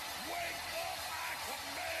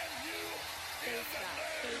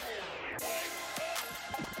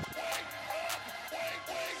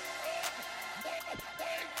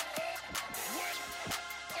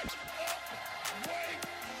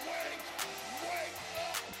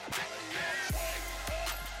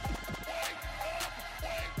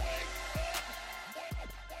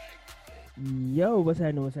Yo, what's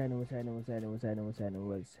happening? What's happening? What's happening? What's happening? What's happening? What's happening?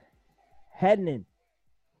 What's happening?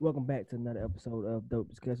 Welcome back to another episode of Dope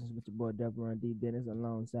Discussions with your boy Deborah D. Dennis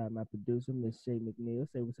alongside my producer, Miss Shay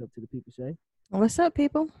McNeil. Say what's up to the people, Shay. What's up,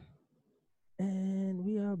 people? And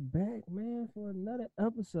we are back, man, for another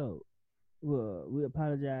episode. Well, we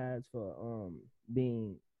apologize for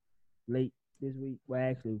being late this week. Well,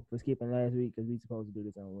 actually, for skipping last week because we supposed to do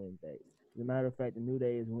this on Wednesday. As a matter of fact, the new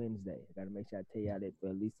day is Wednesday. I got to make sure I tell y'all that for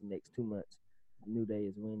at least the next 2 months. The new day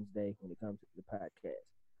is Wednesday when it comes to the podcast.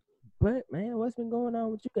 But man, what's been going on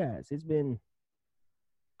with you guys? It's been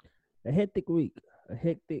a hectic week, a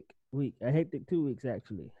hectic 2 weeks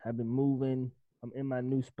actually. I've been moving. I'm in my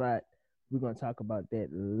new spot. We're gonna talk about that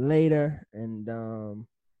later, and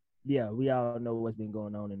yeah, we all know what's been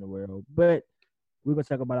going on in the world, but we're gonna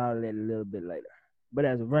talk about all of that a little bit later. But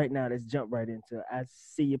as of right now, let's jump right into I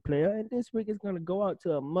See You Player, and this week is gonna go out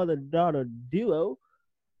to a mother-daughter duo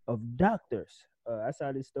of doctors. I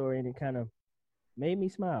saw this story and it kind of made me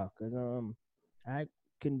smile because I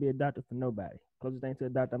couldn't be a doctor for nobody. Closest thing to a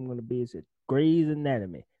doctor I'm gonna be is at Grey's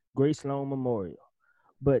Anatomy, Gray Sloan Memorial.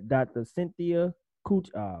 But Dr. Cynthia Cooch,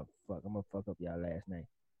 oh fuck, I'm gonna fuck up y'all last name.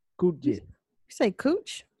 You Coochie. say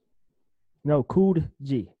cooch? No,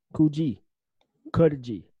 Coodji. Coodji.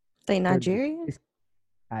 Cudji. They Cudji. Nigerian?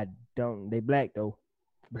 I don't. They black though,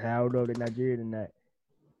 but I don't know if they're Nigerian or not.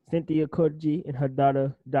 Cynthia Cudji and her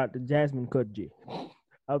daughter, Dr. Jasmine Cudji.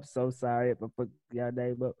 I'm so sorry if I fucked y'all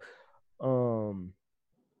name up. Um,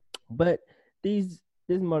 but this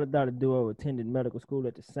mother-daughter duo attended medical school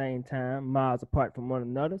at the same time, miles apart from one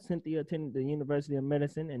another. Cynthia attended the University of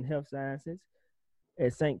Medicine and Health Sciences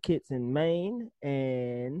at St. Kitts in Maine,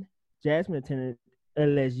 and Jasmine attended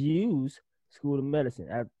LSU's School of Medicine.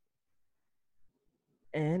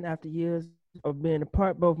 And after years of being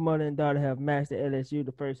apart, both mother and daughter have matched at LSU.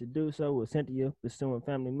 The first to do so was Cynthia pursuing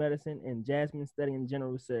family medicine and Jasmine studying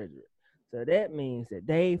general surgery. So that means that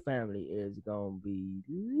they family is gonna be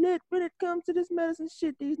lit when it comes to this medicine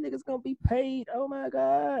shit. These niggas gonna be paid. Oh my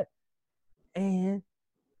god. And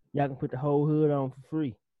y'all can put the whole hood on for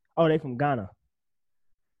free. Oh, they from Ghana.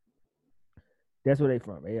 That's where they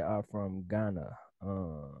from. They are from Ghana.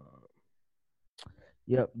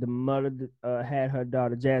 Yep, the mother had her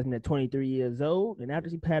daughter Jasmine at 23 years old, and after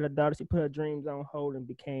she had her daughter, she put her dreams on hold and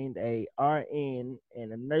became a RN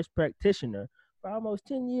and a nurse practitioner for almost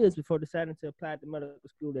 10 years before deciding to apply to medical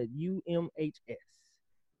school at UMHS.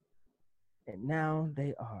 And now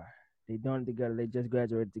they doing it together. They just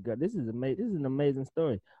graduated together. This is amazing. This is an amazing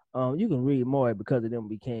story. You can read more because of them.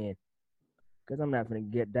 We can, because I'm not gonna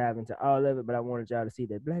dive into all of it, but I wanted y'all to see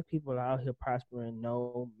that black people are out here prospering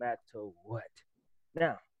no matter what.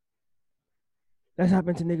 Now, let's hop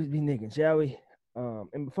into niggas be niggin', shall we?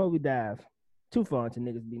 And before we dive too far into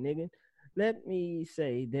niggas be niggin', let me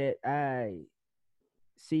say that I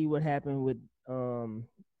see what happened with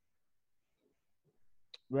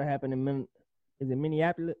what happened in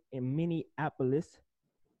Minneapolis,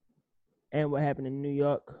 and what happened in New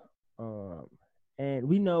York. And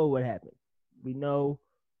we know what happened. We know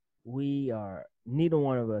neither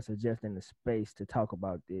one of us are just in the space to talk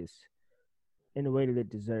about this in the way that it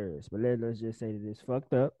deserves. But let's just say that it's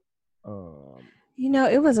fucked up.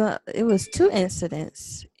 It was two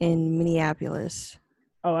incidents in Minneapolis.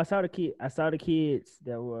 Oh, I saw the kids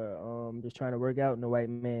that were just trying to work out, and the white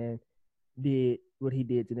man did what he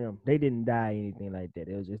did to them. They didn't die, anything like that.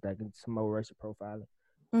 It was just like some more racial profiling.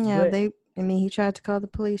 Yeah, he tried to call the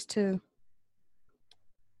police too.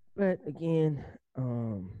 But again,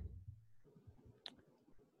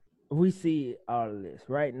 we see all of this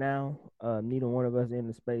right now. Neither one of us in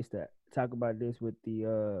the space to talk about this with the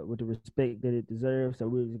respect that it deserves. So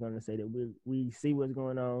we're just gonna say that we see what's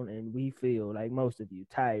going on, and we feel like most of you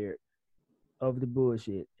tired of the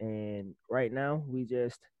bullshit. And right now,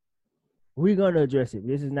 we're gonna address it.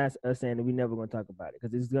 This is not us saying that we never gonna talk about it,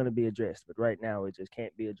 because it's gonna be addressed. But right now, it just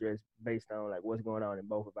can't be addressed based on like what's going on in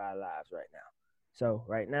both of our lives right now. So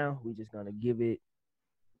right now, we're just gonna give it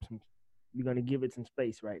some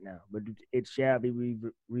space right now, but it shall be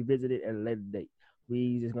revisited at a later date.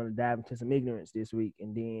 We just gonna dive into some ignorance this week,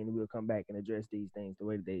 and then we'll come back and address these things the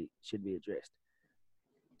way that they should be addressed.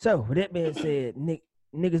 So with that being said,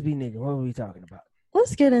 niggas be niggas. What are we talking about?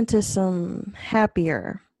 Let's get into some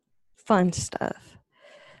happier, fun stuff.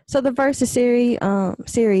 So the Versus series,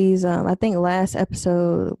 I think last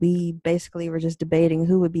episode we basically were just debating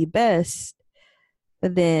who would be best.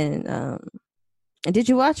 But then, did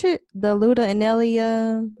you watch it? The Luda and Nelly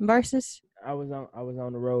Versus? I was on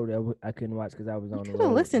the road. I couldn't watch because I was on the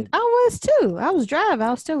road. Listen, I was too. I was driving. I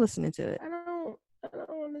was still listening to it. I don't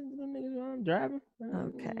want to listen to niggas while I'm driving.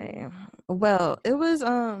 Okay. Well, it was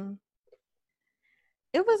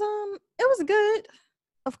It was good.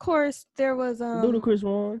 Of course, there was Ludacris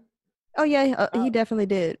won. Oh yeah, he definitely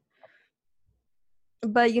did.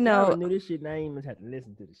 But I already knew this shit, and I ain't even had to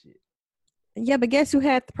listen to the shit. Yeah, but guess who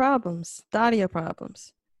had the problems? The audio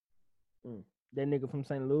problems. That nigga from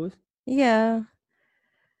St. Louis. Yeah.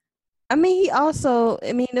 I mean,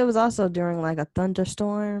 it was also during like a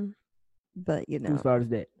thunderstorm, but Whose fault is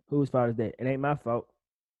that? Whose fault is that? It ain't my fault.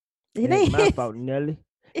 It ain't my fault, Nelly.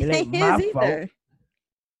 It ain't my fault.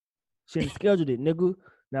 Should have scheduled it, nigga.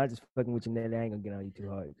 Nah, just fucking with you, Nelly. I ain't gonna get on you too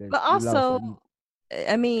hard. But also,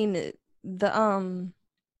 I mean, the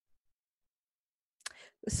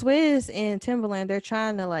Swizz and Timberland, they're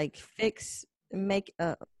trying to like fix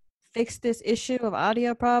this issue of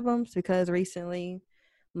audio problems because recently,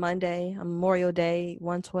 Monday, Memorial Day,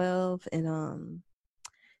 112, and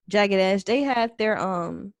Jagged Edge, they had their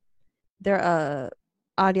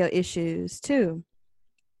audio issues too.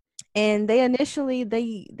 And they initially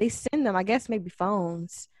they send them, I guess maybe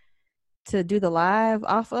phones to do the live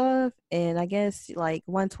off of, and I guess like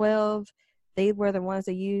 112, they were the ones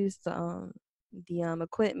that used the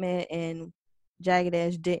equipment, and Jagged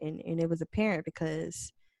Edge didn't, and it was apparent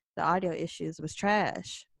because the audio issues was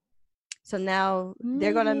trash. So now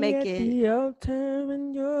they're gonna make it. In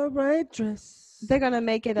your right dress. They're gonna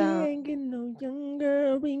make it. We ain't getting no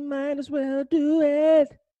younger. We might as well do it.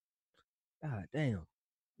 God damn,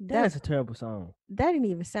 that's a terrible song. That didn't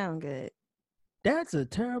even sound good. That's a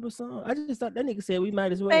terrible song. I just thought that nigga said we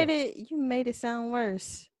might as well. You made it sound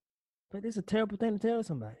worse. But it's a terrible thing to tell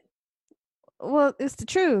somebody. Well, it's the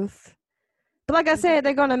truth. But like I said,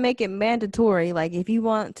 they're gonna make it mandatory. Like if you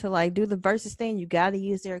want to like do the versus thing, you gotta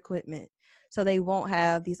use their equipment, so they won't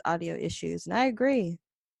have these audio issues. And I agree,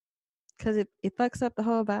 because it fucks up the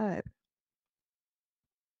whole vibe.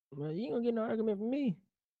 Well, you ain't gonna get no argument from me.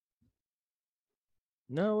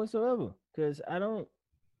 No whatsoever. Because I don't.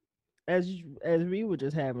 As we were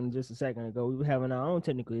just having just a second ago, we were having our own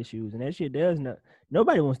technical issues, and that shit does not.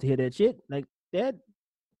 Nobody wants to hear that shit like that.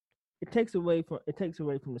 It takes away from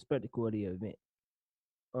the spectacle of the event.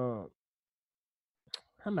 How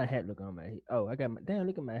my hat look on my head? Oh, I got my damn.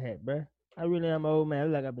 Look at my hat, bro. I really am an old man. I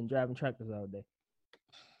look like I've been driving tractors all day.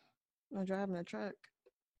 I'm driving a truck.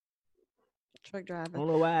 Truck driving. I don't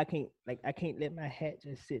know why I can't let my hat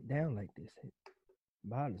just sit down like this. It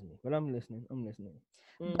bothers me. But I'm listening.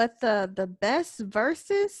 But the best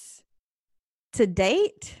verses to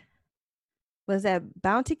date was that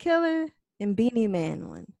Bounty Killer and Beanie Man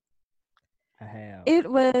one. I have. It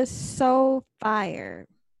was so fire.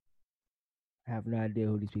 I have no idea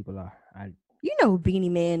who these people are. You know who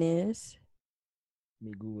Beanie Man is.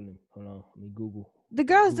 Let me Google him. Hold on. Let me Google. The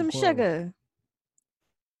girls them sugar.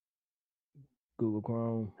 Google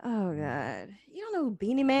Chrome. Oh God. You don't know who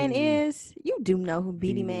Beanie Man is? You do know who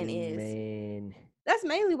Beanie Man is. Man. That's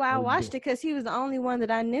mainly why I watched it, because he was the only one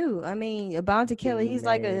that I knew. I mean, a Bounty Killer, he's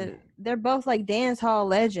like they're both like dance hall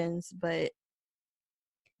legends, but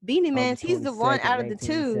Beanie Man, he's the one out of the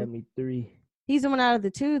two. He's the one out of the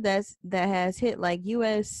two that has hit like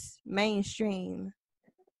US mainstream.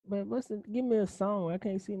 But give me a song. I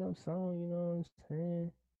can't see no song, you know what I'm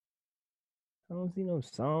saying? I don't see no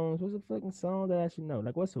songs. What's a fucking song that I should know?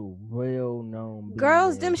 Like, what's a well-known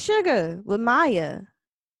Girls Them Sugar with Maya.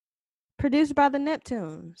 Produced by the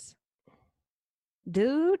Neptunes.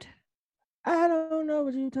 Dude. I don't know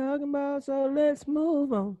what you're talking about, so let's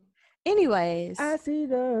move on. Anyways. I see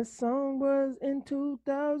the song was in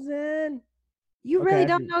 2000. You really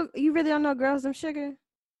don't know Girls Them Sugar?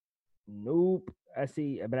 Nope. I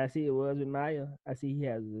see it was with Maya. I see he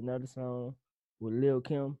has another song with Lil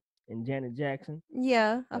Kim and Janet Jackson.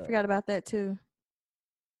 Yeah, I forgot about that too.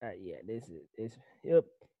 Yeah, yep.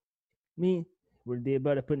 Me would did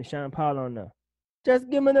better putting Sean Paul on there. Just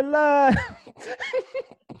give me the line.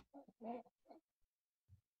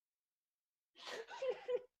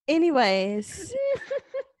 Anyways,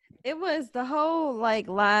 it was the whole like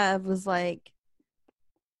live was like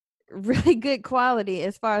really good quality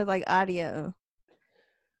as far as like audio.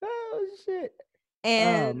 Oh shit.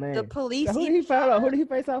 And the police. So who did he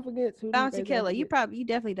face off against? Bounty Killer. You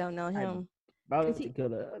definitely don't know him. Bounty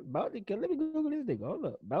Killer. Let me Google this nigga. Hold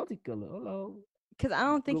up. Bounty Killer. Hold on. Because I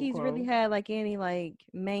don't think he's really had like any like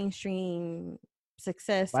mainstream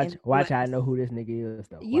success. Watch I know who this nigga is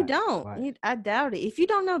though. You don't. I doubt it. If you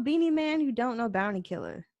don't know Beanie Man, you don't know Bounty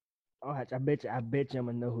Killer. Oh, I bet you I'm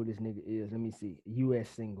gonna know who this nigga is. Let me see. US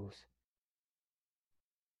singles.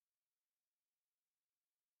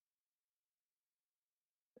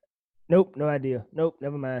 Nope, no idea. Nope,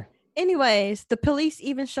 never mind. Anyways, the police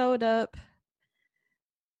even showed up.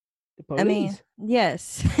 The police? I mean,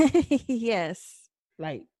 yes. Yes.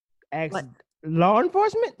 Like, asked Law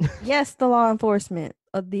enforcement? Yes, the law enforcement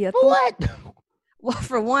of the For what? Well,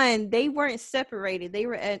 for one, they weren't separated. They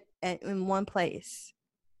were in one place.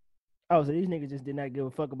 Oh, so these niggas just did not give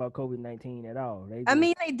a fuck about COVID-19 at all. They I just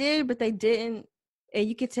mean, they did, but they didn't. And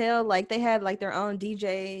you could tell, like, they had like their own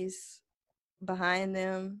DJs behind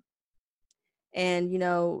them. And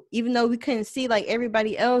even though we couldn't see like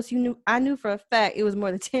everybody else, I knew for a fact it was more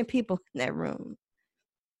than 10 people in that room,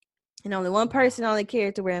 and only one person only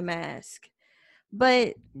cared to wear a mask.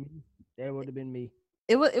 But that would have been me.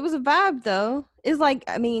 It was a vibe though. It's like,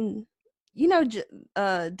 I mean,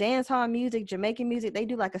 dance hall music, Jamaican music, they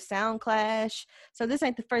do like a sound clash. So this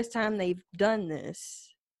ain't the first time they've done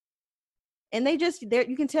this. And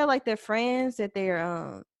you can tell like they're friends, that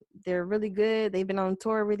they're really good. They've been on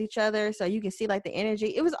tour with each other, so you can see like the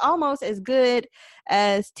energy. It was almost as good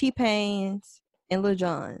as T-Pain's and Lil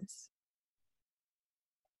Jon's.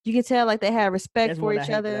 You can tell like they had respect That's for one I each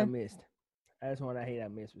hate that I other. missed. That's one I hate I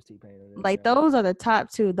missed was T-Pain. Like those are the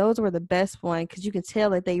top two. Those were the best one, because you can tell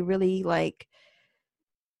that they really like.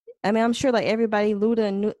 I mean, I'm sure like everybody, Luda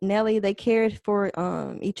and Nelly, they cared for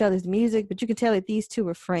each other's music, but you can tell that these two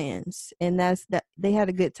were friends, and that's that they had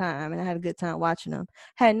a good time, and I had a good time watching them.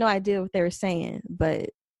 Had no idea what they were saying,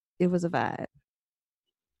 but it was a vibe.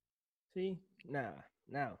 See, now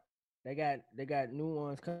they got new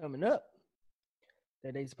ones coming up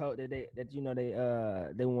that they supposed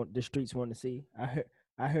they want the streets want to see.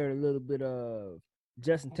 I heard a little bit of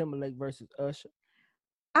Justin Timberlake versus Usher.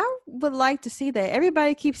 I would like to see that.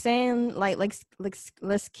 Everybody keeps saying like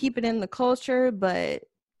let's keep it in the culture, but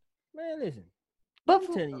Man, listen. but I'm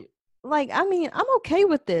telling you. Like, I mean, I'm okay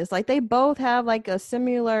with this. Like, they both have like a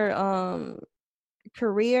similar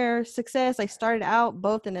career success. They started out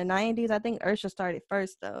both in the 90s. I think Usher started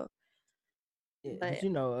first though. Yeah, But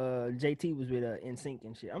JT was with NSYNC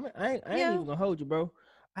and shit. I ain't yeah, even gonna hold you, bro.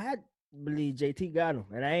 I believe JT got him,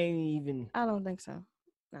 and I ain't even. I don't think so.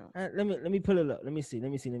 No. Let me pull it up. Let me see.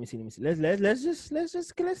 Let's see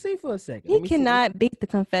for a second. He Let me see. cannot beat the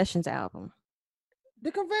Confessions album.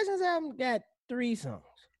 The Confessions album got 3 songs.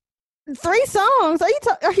 3 songs?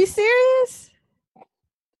 Are you serious?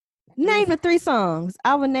 Name the 3 songs.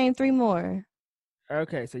 I would name 3 more.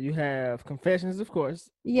 Okay, so you have Confessions, of course.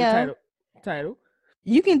 Yeah. The title.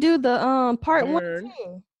 You can do the part Burn. 1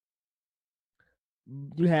 too.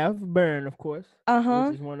 You have Burn, of course. Uh-huh.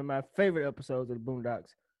 Which is one of my favorite episodes of the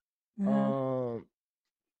Boondocks.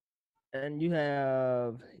 And you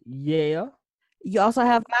have Yeah. You also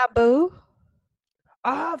have My Boo.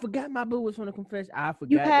 Oh, I forgot My Boo was from the Confession. I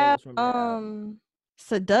forgot You that have was from the album.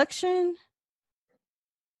 Seduction.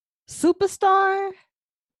 Superstar.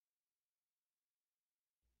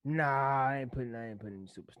 Nah, I ain't putting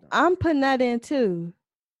Superstar. I'm putting that in too.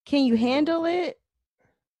 Can you handle it?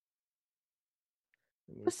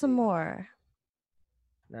 What's some more?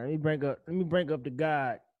 Now let me bring up the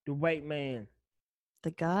God, the white man.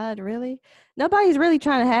 The God, really? Nobody's really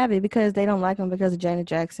trying to have it because they don't like him because of Janet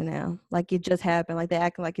Jackson now. Like, it just happened. Like, they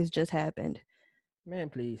acting like it's just happened. Man,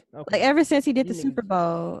 please. Okay. Like, ever since he did the Super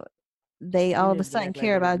Bowl, they all of a sudden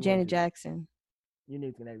care about Janet Jackson. You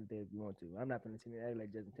need to act like that if you want to. I'm not gonna act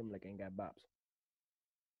like Justin Timberlake ain't got bops.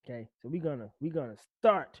 Okay, so we're gonna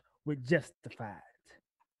start with Justified.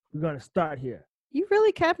 We're gonna start here. You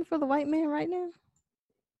really capping for the white man right now?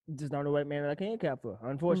 Just not the white man that I can't cap for,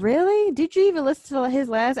 unfortunately. Really? Did you even listen to his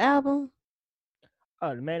last album?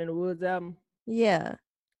 Oh, the Man in the Woods album? Yeah.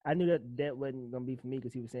 I knew that wasn't gonna be for me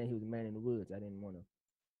because he was saying he was a man in the woods. I didn't want to.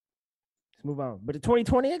 Let's move on. But the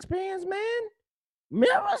 2020 experience, man,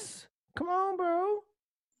 Mirrors. Come on, bro.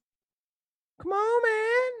 Come on,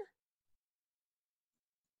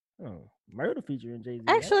 man. Oh, Murder featuring Jay-Z.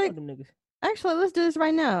 Actually, let's do this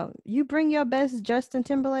right now. You bring your best Justin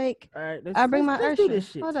Timberlake. All right, I bring my Usher. Let's do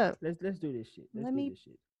this shit. Hold up. Let's do this shit. Let's do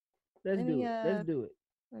it.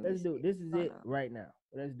 Let's do it. This is it right now.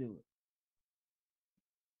 Let's do it.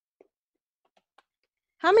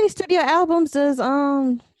 How many studio albums does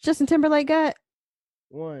Justin Timberlake got?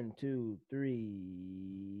 1, 2,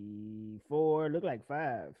 3, 4. Look like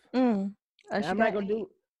 5. I'm not gonna do.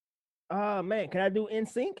 Oh man, can I do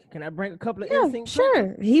NSYNC? Can I bring a couple of NSYNC?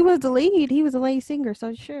 Sure. He was the lead. He was the lead singer,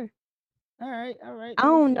 so sure. All right. I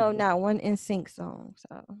don't know not one NSYNC song,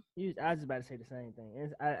 so. I was about to say the same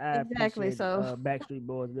thing. I exactly. So Backstreet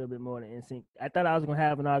Boys a little bit more than NSYNC. I thought I was gonna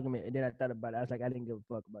have an argument, and then I thought about it. I was like, I didn't give a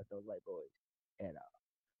fuck about those white boys at all.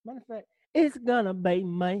 Matter of fact, It's Gonna Be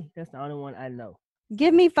Me. That's the only one I know.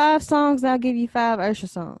 Give me 5 songs, and I'll give you 5 Usher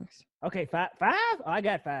songs. Okay, 5? Oh, I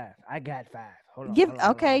got 5. Hold on.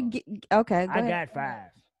 Okay. I got 5.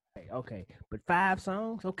 Okay, but 5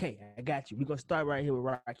 songs. Okay, I got you. We're gonna start right here with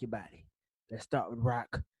Rock Your Body. Let's start with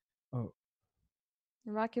Rock.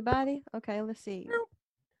 Rock Your Body? Okay, let's see.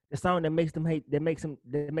 The song that makes them hate, that makes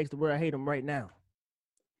the world hate them right now.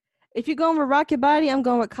 If you're going with Rock Your Body, I'm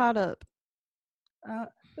going with Caught Up.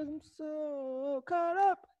 Cause I'm so caught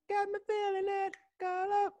up, got me feeling it,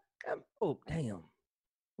 caught up. Oh damn!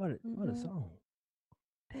 What a song!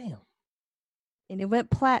 Damn. And it went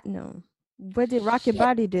platinum. What did Rock Your Shit.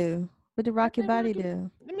 Body do? What did Rock Your Body Rocky,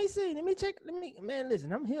 do? let me see. Let me check. Man,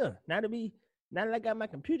 listen. I'm here. Now that I got my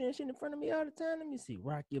computer and shit in front of me all the time. Let me see.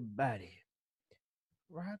 Rock Your Body.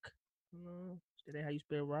 Rock. Is that how you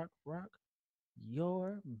spell rock? Rock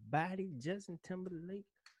Your Body. Justin Timberlake.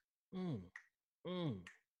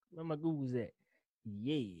 Where my Google's at?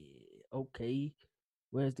 Yeah. Okay.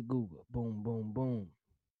 Where's the Google? Boom, boom, boom.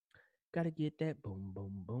 Gotta get that boom,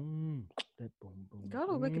 boom, boom. That boom, boom. Go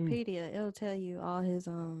to Wikipedia. It'll tell you all his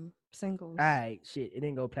singles. All right, shit. It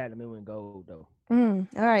didn't go platinum. It went gold though. All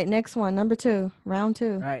right, next one, number 2, round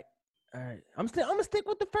 2. All right. I'm gonna stick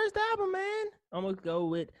with the first album, man. I'm gonna go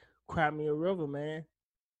with "Cry Me a River," man.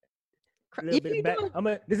 This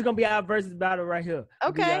is gonna be our versus battle right here.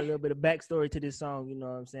 Okay. Give you a little bit of backstory to this song. You know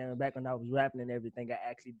what I'm saying? Back when I was rapping and everything, I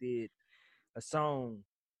actually did a song.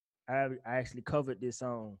 I actually covered this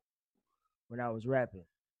song when I was rapping.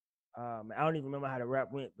 I don't even remember how the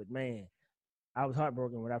rap went, but man, I was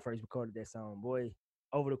heartbroken when I first recorded that song. Boy,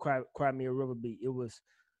 over the "Cry Me a River" beat, it was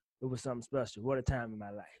something special. What a time in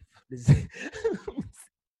my life.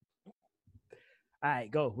 All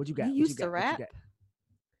right, go. What you got? You used to rap?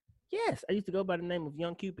 Yes, I used to go by the name of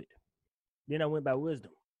Young Cupid. Then I went by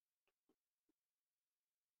Wisdom.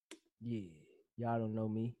 Yeah, y'all don't know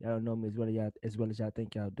me. Y'all don't know me as well as y'all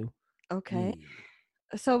think y'all do. Okay.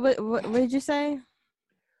 Yeah. So what did you say?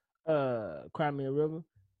 Cry Me a River.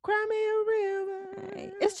 Cry Me a River.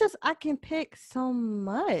 Right. It's just I can pick so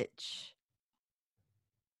much.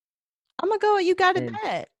 I'm gonna go with You Got It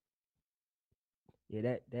Bad.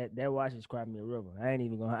 Yeah, that watch is Cry Me a River. I ain't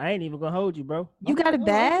even gonna hold you, bro. You Got It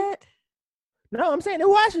Bad? No, I'm saying it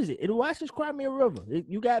washes it. It washes Cry Me a River.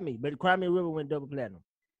 You got me, but Cry Me a River went double platinum.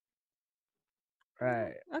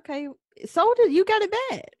 Right. Okay. So did You Got It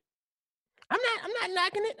Bad. I'm not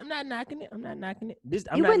knocking it. I'm not knocking it.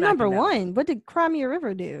 You went number 1. What did Cry Me a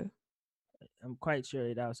River do? I'm quite sure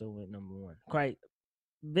it also went number 1. Quite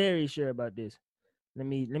very sure about this. Let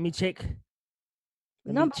me check.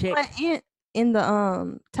 Number 1 in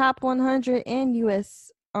the top 100 and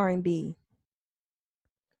US R&B.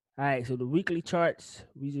 All right, so the weekly charts,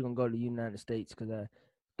 we just gonna go to the United States because it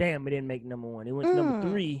didn't make number 1. It went to number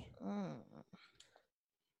 3.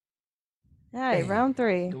 All right, round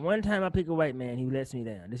 3. The one time I pick a white man, he lets me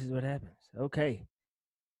down. This is what happens. Okay,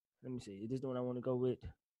 let me see. Is this the one I want to go with?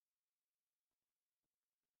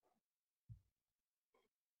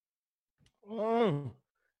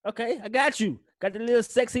 Okay, I got you. Got the little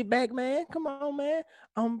sexy back, man. Come on, man.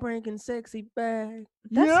 I'm bringing sexy back.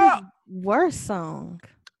 That's his worst song.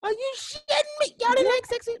 Are you shitting me? Y'all didn't like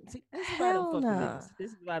sexy? See, this is why I Hell don't fuck no. with niggas.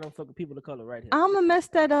 This is why I don't fuck with people of color right here. I'm gonna mess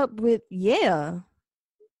that up with Yeah.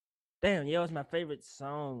 Damn, yeah, was my favorite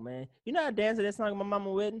song, man. You know I danced to that song at my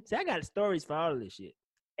mama's wedding? See, I got stories for all of this shit.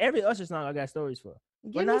 Every Usher song I got stories for.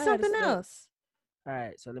 Give me something else. All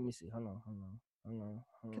right, so let me see. Hold on.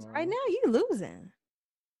 Because right now you losing.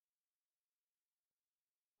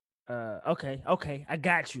 Okay, I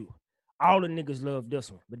got you. All the niggas love this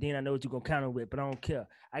one, but then I know what you're gonna counter with, but I don't care.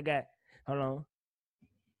 Hold on.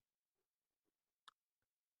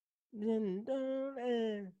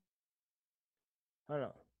 Hold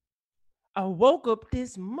on. I woke up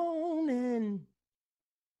this morning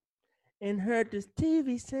and heard this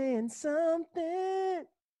TV saying something.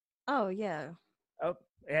 Oh, yeah. Oh,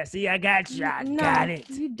 yeah, see, I got you. I got it.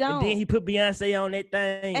 You don't. And then he put Beyonce on that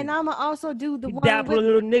thing. And I'ma also do the one with a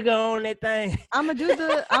little nigga on that thing. I'ma do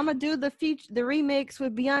the remix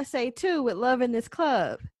with Beyonce too with Love in This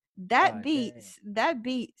Club. That beats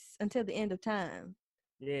until the end of time.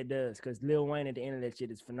 Yeah, it does, because Lil Wayne at the end of that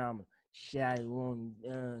shit is phenomenal. Shawty wanna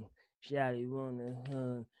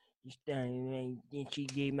you standing then she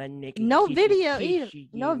gave my neck no video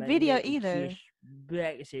either.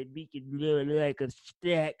 Back and said we could do it like a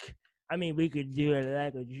stack. I mean we could do it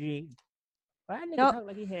like a G. Why nigga talk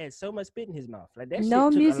like he had so much spit in his mouth? Like that shit no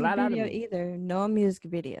took music a lot video out of me. either. No music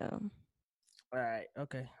video. All right,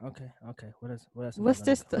 okay. What else? What's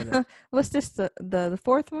this? The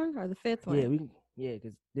fourth one or the fifth one? Yeah,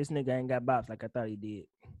 because this nigga ain't got bops like I thought he did.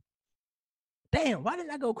 Damn, why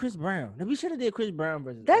didn't I go Chris Brown? We should have did Chris Brown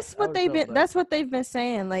versus. That's what they've been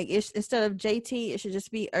saying. Like instead of JT, it should just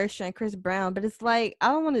be Usher and Chris Brown. But it's like I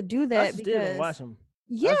don't want to do that because still gonna watch him.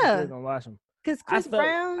 Yeah, gonna watch him. Because Chris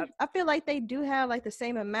Brown, I feel like they do have like the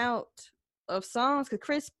same amount of songs because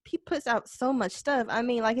Chris, he puts out so much stuff. I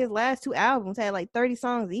mean, like his last 2 albums had like 30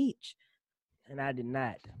 songs each. And I did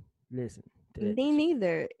not listen to that. Me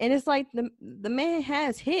neither. And it's like the man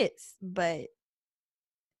has hits, but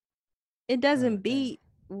it doesn't beat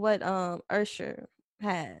what Usher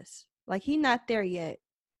has. Like he not there yet.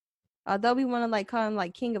 Although we want to like call him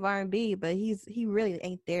like king of R&B, but he really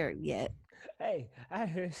ain't there yet. Hey, I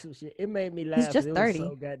heard some shit. It made me laugh. He's just it 30. was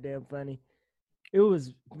so goddamn funny. It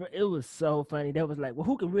was so funny. That was like, well,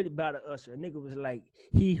 who can really bow to Usher? A nigga was like,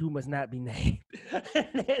 he who must not be named.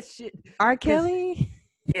 That shit. R. Kelly?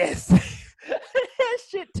 Yes. That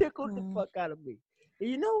shit tickled the fuck out of me. And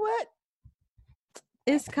you know what?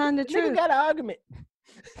 It's kind of true. Nigga got an argument.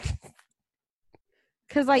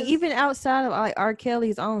 Cause like even outside of like R.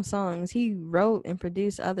 Kelly's own songs, he wrote and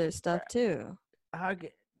produced other stuff too.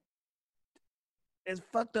 As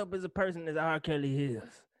fucked up as a person as R. Kelly is,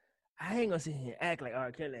 I ain't gonna sit here and act like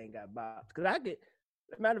R. Kelly ain't got bops. Cause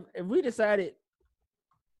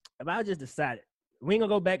if I just decided, we ain't gonna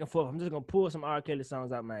go back and forth. I'm just gonna pull some R. Kelly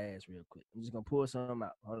songs out my ass real quick. I'm just gonna pull some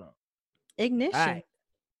out. Hold on. Ignition. All right.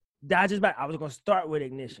 I was gonna start with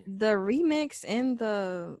Ignition. The remix and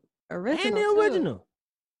the original. And the original. Too.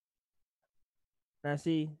 Now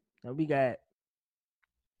see, we got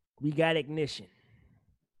Ignition.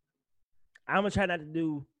 I'm gonna try not to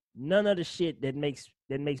do none of the shit that makes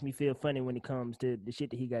me feel funny when it comes to the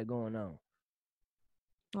shit that he got going on.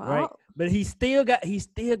 Well, right? But he still got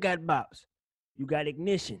bops. You got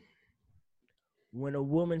Ignition. When a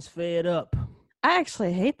woman's fed up. I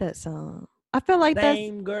actually hate that song. I feel like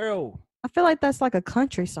girl. I feel like that's like a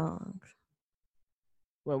country song.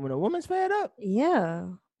 Well, when a woman's fed up? Yeah.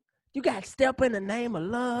 You got Step in the Name of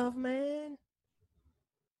Love, man.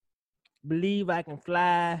 Believe I Can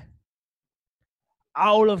Fly.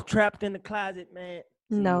 All of Trapped in the Closet, man.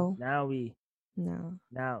 See, no.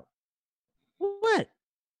 Now. What?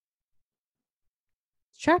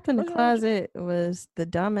 Trapped in the Closet was the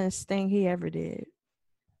dumbest thing he ever did.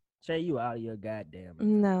 Shay, you out of your goddamn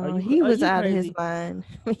mind. No, he was out of his mind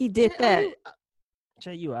when he did that.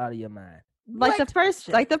 Shay, you out of your mind. Like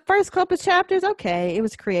the first couple chapters, okay, it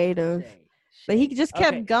was creative. Shay. But he just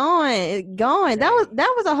kept going. Shay.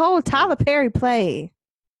 That was a whole Tyler Perry play.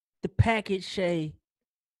 The package, Shay.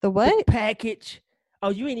 The what? The package. Oh,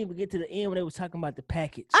 you ain't even get to the end when they was talking about the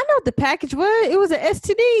package. I know what the package was. It was an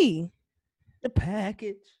STD. The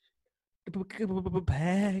package. The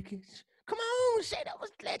package. Come on, Shay. That was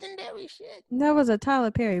legendary shit. That was a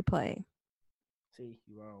Tyler Perry play. See,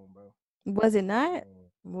 you wrong, bro. Was it not?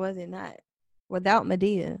 Was it not? Without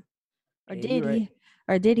Medea. Or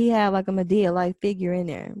did he have like a Medea-like figure in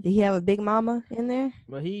there? Did he have a Big Mama in there?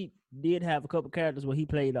 Well, he did have a couple characters where he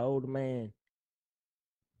played the older man.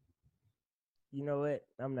 You know what?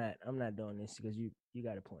 I'm not doing this because you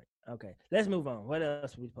got a point. Okay, let's move on. What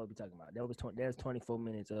else are we supposed to be talking about? There's 24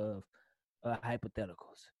 minutes of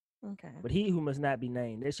hypotheticals. Okay. But he who must not be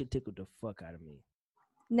named, that shit tickled the fuck out of me.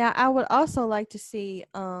 Now, I would also like to see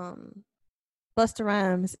Busta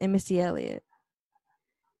Rhymes and Missy Elliott.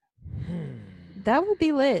 That would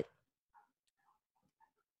be lit.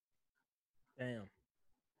 Damn.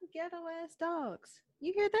 Ghetto ass dogs.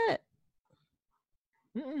 You hear that?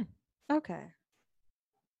 Mm-mm. Okay.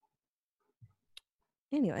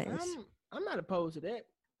 Anyways. I'm not opposed to that.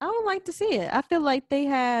 I would like to see it. I feel like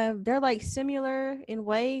they're like similar in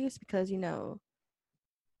ways because, you know,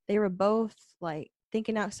 they were both like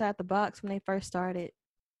thinking outside the box when they first started,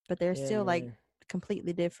 but they're still like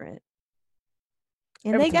completely different.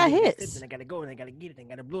 And they got hits. They gotta go and they gotta get it. They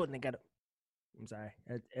gotta blow it and they gotta. I'm sorry.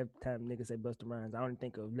 Every time niggas say Busta Rhymes, I only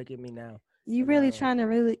think of Look at Me Now. You really trying to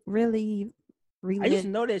really relive. I used to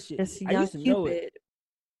know that shit. I used to know it.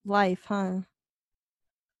 Life, huh?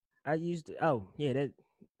 I used to. Oh yeah, that.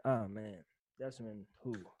 Oh man, that's when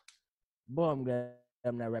who? Boy, I'm glad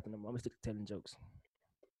I'm not rapping no more. I'm gonna stick to telling jokes.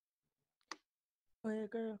 Go ahead,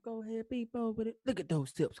 girl. Go ahead, be bold with it. Look at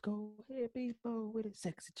those tips. Go ahead, be bold with it.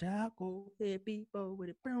 Sexy child. Go ahead, be bold with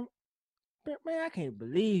it. Man, I can't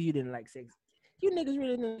believe you didn't like sex. You niggas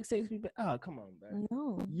really didn't like sex people. Oh, come on, bro.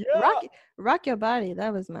 No. Yeah. Rock Your Body.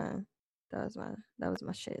 That was my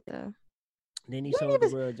shit though. Then he showed the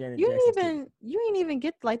world Janet Jackson. You ain't even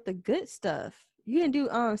get like the good stuff. You didn't do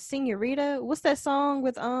Senorita. What's that song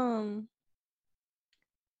with Can't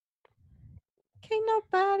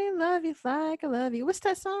Nobody Love You Like I Love You. What's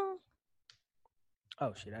that song?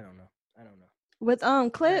 Oh shit, I don't know. With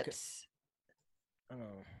Clips.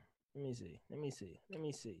 Oh, let me see.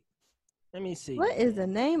 What is the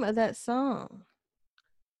name of that song?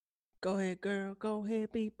 Go ahead, girl. Go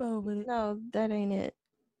ahead, be bold with it. No, that ain't it.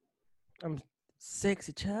 I'm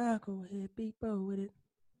sexy child. Go ahead, be bold with it.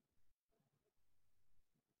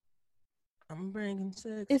 I'm bringing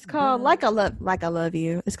sex. It's called Like I Love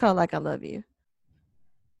You. It's called Like I Love You.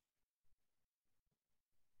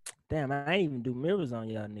 Damn, I ain't even do mirrors on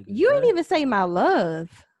y'all niggas. You ain't even say my love.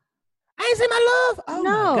 I ain't say my love. Oh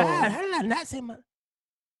No. my God, how did I not say my?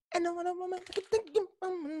 And no one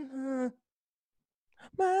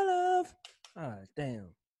my love. Oh damn.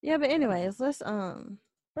 Yeah, but anyways, let's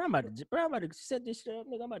Bro, I'm about to set this shit up,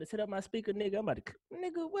 nigga. I'm about to set up my speaker, nigga. I'm about to,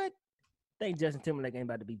 nigga, what? Think Justin Timberlake ain't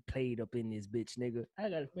about to be played up in this bitch, nigga. I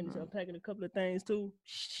gotta finish unpacking a couple of things too.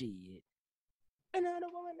 Shit. Another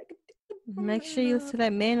woman, make sure you listen to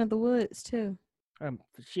that Man of the Woods too.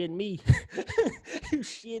 Shitting me. You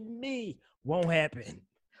shitting me. Won't happen.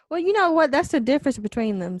 Well, you know what? That's the difference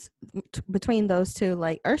between them, between those two.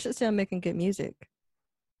 Like Usher's still making good music.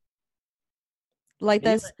 Like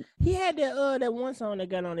that's he had that one song that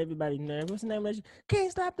got on everybody's nerves. What's the name of it?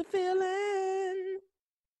 Can't stop the feeling.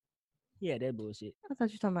 Yeah, that bullshit. I thought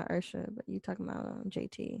you were talking about Usher, but you talking about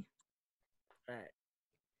JT. All right.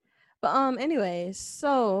 But anyways,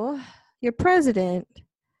 so your president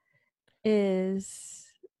is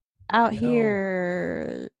out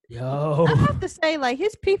here. Yo, I have to say, like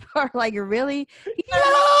his people are like really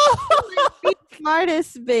yo.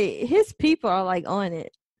 smartest, but his people are like on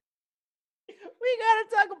it. We gotta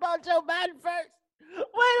talk about Joe Biden first.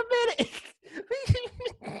 Wait a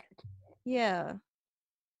minute. Yeah.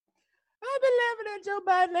 I've been laughing at Joe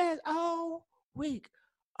Biden ass all week.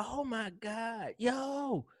 Oh my God.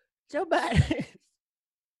 Yo, Joe Biden.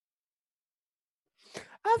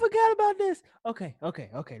 I forgot about this. Okay.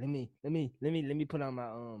 Let me put on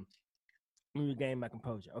my let me regain my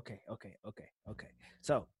composure. Okay.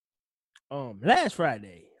 So last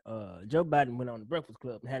Friday, Joe Biden went on the Breakfast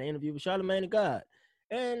Club and had an interview with Charlamagne the God.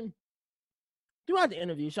 And throughout the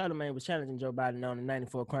interview, Charlamagne was challenging Joe Biden on the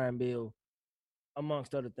 94 crime bill,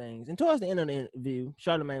 amongst other things. And towards the end of the interview,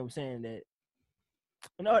 Charlamagne was saying that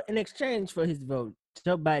in exchange for his vote,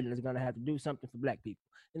 Joe Biden is going to have to do something for black people.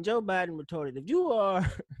 And Joe Biden retorted, if you are...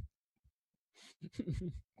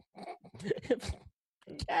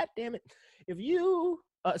 God damn it. If you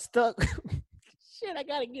are stuck... Shit, I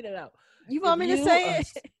got to get it out. You want me to say it?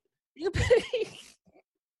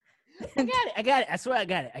 I got it. I swear I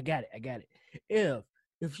got it.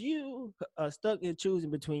 If you are stuck in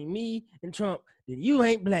choosing between me and Trump, then you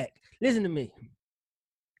ain't black. Listen to me.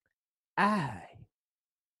 I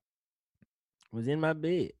was in my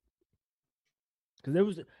bed.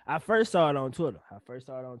 Because I first saw it on Twitter. I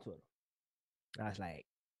was like,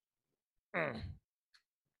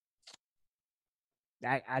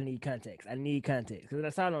 I need context. Because when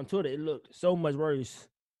I saw it on Twitter, it looked so much worse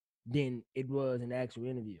than it was in the actual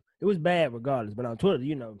interview. It was bad regardless, but on Twitter,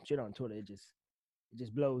 you know, shit on Twitter, it just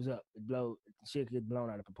blows up. Shit gets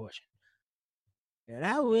blown out of proportion. And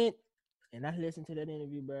I went and I listened to that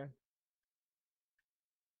interview, bro.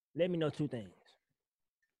 Let me know two things.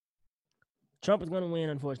 Trump is going to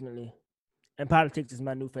win, unfortunately, and politics is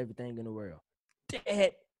my new favorite thing in the world.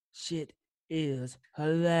 That shit is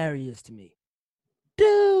hilarious to me.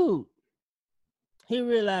 Dude, he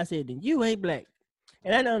realized it, then you ain't black.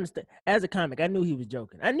 And I don't understand. As a comic, I knew he was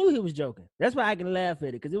joking. That's why I can laugh at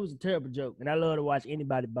it, because it was a terrible joke. And I love to watch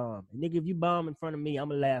anybody bomb. And nigga, if you bomb in front of me, I'm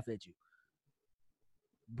going to laugh at you.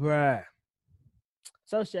 Bruh.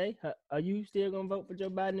 So, Shay, are you still going to vote for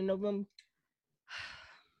Joe Biden in November?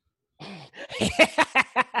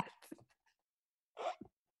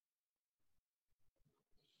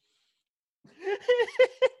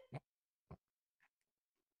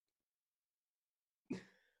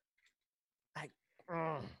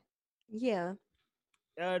 Yeah.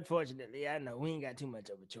 Unfortunately, I know we ain't got too much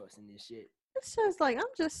of a choice in this shit. It's just like I'm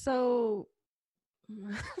just so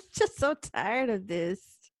tired of this.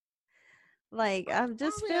 Like I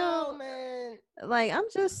just feel man. Like I'm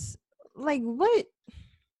just like what?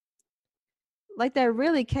 Like that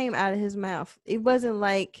really came out of his mouth. It wasn't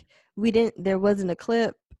like there wasn't a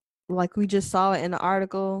clip like we just saw it in the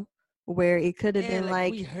article where it could have been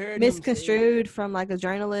like misconstrued from like a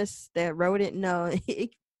journalist that wrote it. No,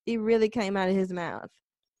 it really came out of his mouth.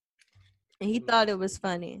 And he thought it was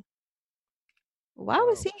funny. Why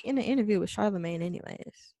was he in an interview with Charlamagne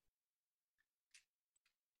anyways?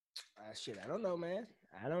 Shit, I don't know, man.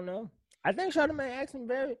 I don't know. I think Charlamagne asked him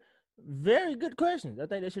very, very good questions. I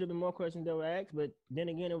think there should have been more questions that were asked, but then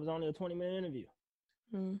again, it was only a 20-minute interview.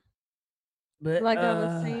 But like I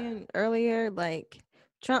was saying earlier, like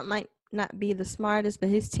Trump might not be the smartest, but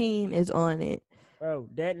his team is on it. Bro,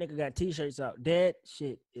 that nigga got t-shirts out. That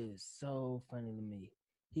shit is so funny to me.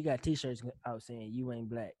 He got t-shirts out saying you ain't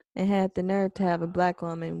black. And had the nerve to have a black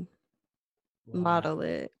woman model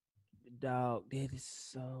it. Dog, that is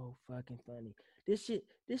so fucking funny. This shit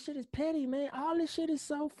is petty, man. All this shit is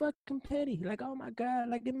so fucking petty. Like, oh my God,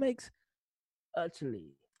 like it makes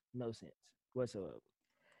utterly no sense whatsoever.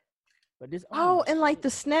 But this, oh Oh, my and like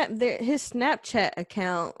shit. the his Snapchat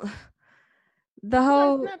account, the Who got a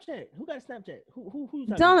whole Snapchat? Who got a Snapchat? Who you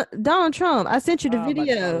talking about? Donald Trump. I sent you the I'm about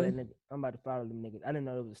to follow video. that nigga. I'm about to follow them niggas. I didn't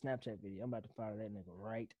know it was a Snapchat video. I'm about to follow that nigga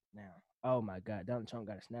right now. Oh my God, Donald Trump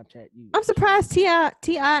got a Snapchat. You I'm surprised Ti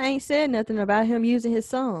ain't said nothing about him using his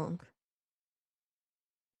song.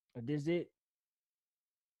 This it?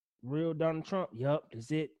 Real Donald Trump? Yup,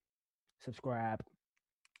 this it. Subscribe.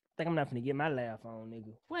 Think I'm not gonna get my laugh on,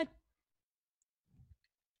 nigga. What?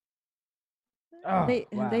 Oh They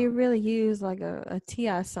wow. really use like a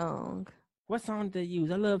Ti song. What song did they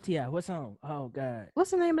use? I love Ti. What song? Oh God.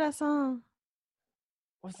 What's the name of that song?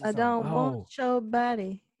 What's the I song? don't want Oh. your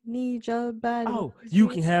body, need your body. Oh, you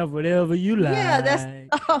can have whatever you like. Yeah, that's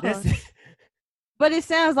That's it. but it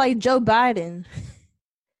sounds like Joe Biden.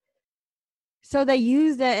 So they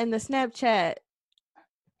use that in the Snapchat.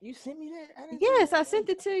 You sent me that? I didn't see Yes, that. I sent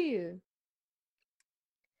it to you.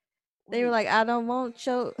 They were Wait. like, I don't want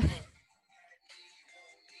your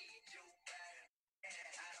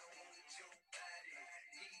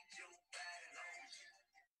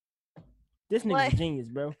This nigga's what? a genius,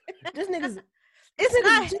 bro. This nigga's a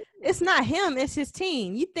It's not him, it's his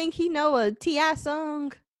team. You think he know a Ti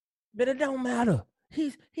song? But it don't matter.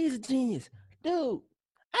 He's a genius. Dude,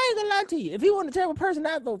 I ain't gonna lie to you. If he wasn't a terrible person,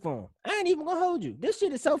 I'd vote for him. I ain't even gonna hold you. This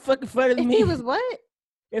shit is so fucking funny to If me. he was what?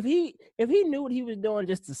 If he knew what he was doing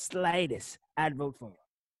just the slightest, I'd vote for him.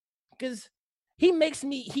 Cause he makes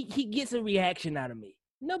me he gets a reaction out of me.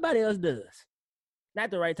 Nobody else does.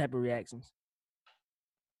 Not the right type of reactions.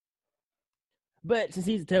 But since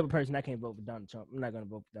he's a terrible person, I can't vote for Donald Trump. I'm not gonna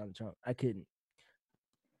vote for Donald Trump. I couldn't.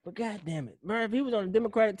 But god damn it, bro, if he was on a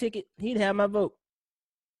Democratic ticket, he'd have my vote.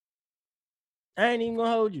 I ain't even gonna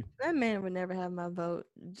hold you. That man would never have my vote.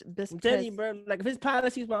 I'm telling you, bro. Like if his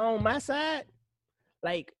policies were on my side,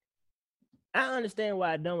 like I understand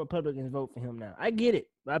why dumb Republicans vote for him now. I get it.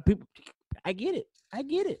 Why people? I get it. I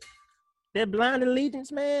get it. That blind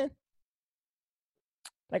allegiance, man.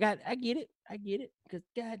 Like I get it. I get it. Cause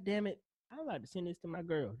god damn it, I'm about to send this to my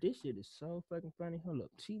girl. This shit is so fucking funny. Hold up,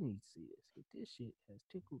 she needs to see this. This shit has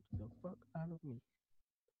tickled the fuck out of me.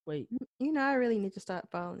 Wait, You know, I really need to stop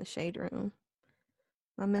following the Shade Room.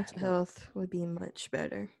 My mental health would be much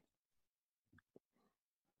better.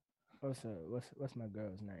 What's my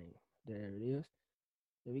girl's name? There it is.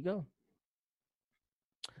 There we go.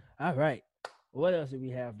 All right. What else do we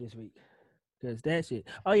have this week? Because that shit.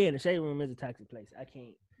 Oh yeah, the Shade Room is a toxic place. I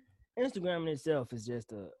can't. Instagram in itself is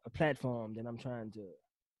just a platform that I'm trying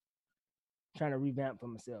to revamp for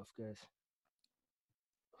myself. Because,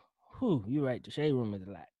 you're right. The Shade Room is a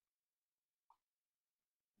lot.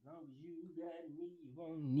 As long as you got me, you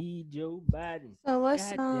won't need Joe Biden. So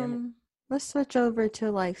let's switch over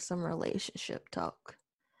to like some relationship talk.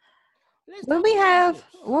 When we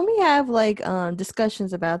have like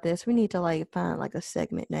discussions about this, we need to like find like a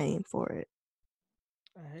segment name for it.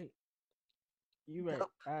 All right. You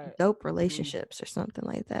right. Dope relationships or something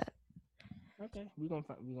like that. Okay, we're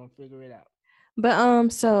gonna figure it out.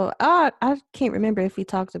 But so I can't remember if we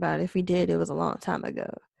talked about it. If we did, it was a long time ago.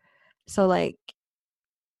 So like,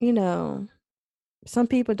 you know, some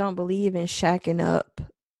people don't believe in shacking up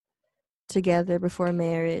together before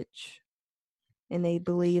marriage, and they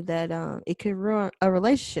believe that it could ruin a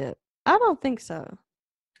relationship. I don't think so.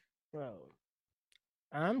 Bro,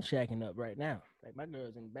 I'm shacking up right now. Like my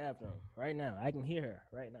girl's in the bathroom right now. I can hear her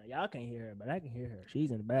right now. Y'all can't hear her, but I can hear her. She's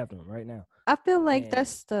in the bathroom right now. I feel like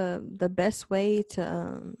that's the best way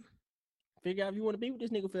to figure out if you want to be with this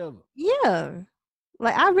nigga forever. Yeah.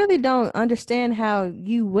 Like I really don't understand how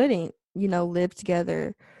you wouldn't, live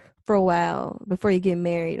together for a while before you get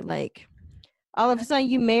married. Like all of a sudden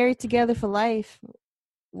you married together for life.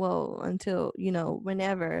 Well, until,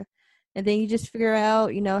 whenever. And then you just figure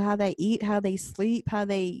out, how they eat, how they sleep, how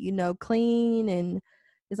they, clean. And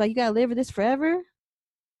it's like, you got to live with this forever.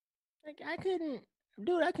 Like I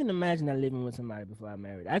couldn't imagine not living with somebody before I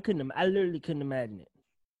married. I literally couldn't imagine it.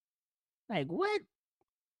 Like what?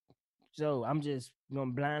 So I'm just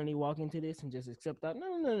gonna blindly walk into this and just accept that?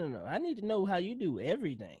 No. I need to know how you do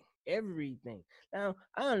everything. Now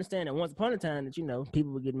I understand that once upon a time that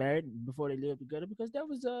people would get married before they lived together because that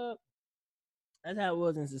was that's how it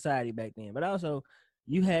was in society back then. But also,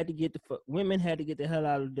 you had to get women had to get the hell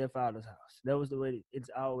out of their father's house. That was the way it's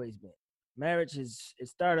always been. Marriage it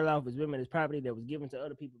started off as women as property that was given to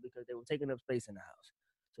other people because they were taking up space in the house.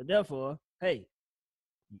 So therefore, hey,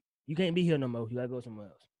 you can't be here no more. You gotta go somewhere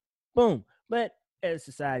else. Boom. But as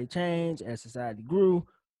society changed, as society grew,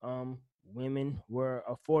 women were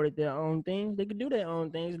afforded their own things, they could do their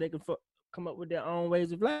own things. They could come up with their own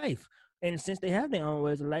ways of life. And since they have their own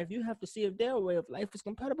ways of life, you have to see if their way of life is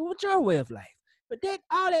compatible with your way of life. But that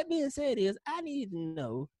all that being said is, I need to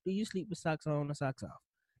know: do you sleep with socks on or socks off?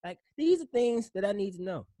 Like, these are things that I need to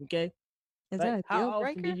know. Okay, Is like, that a how deal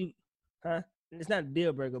often do breaker? you? Huh? It's not a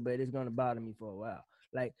deal breaker, but it's gonna bother me for a while.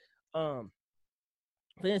 Like,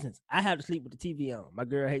 for instance, I have to sleep with the TV on. My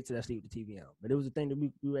girl hates that I sleep with the TV on, but it was a thing that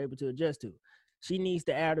we were able to adjust to. She needs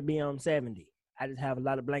the air to be on 70. I just have a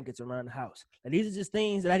lot of blankets around the house. And these are just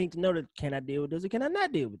things that I need to know: that can I deal with this or can I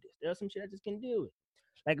not deal with this? There's some shit I just can't deal with.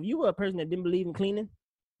 Like, if you were a person that didn't believe in cleaning,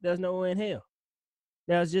 there's no way in hell.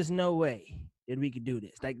 There's just no way that we could do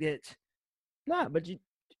this. Like that. Nah, but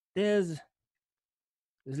there's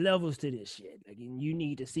levels to this shit. Like, you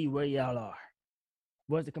need to see where y'all are.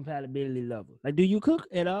 What's the compatibility level? Like, do you cook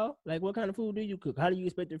at all? Like, what kind of food do you cook? How do you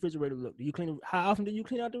expect the refrigerator to look? Do you clean? How often do you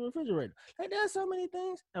clean out the refrigerator? Like, there's so many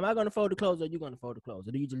things. Am I going to fold the clothes, or are you going to fold the clothes?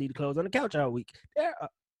 Or do you just leave the clothes on the couch all week? There are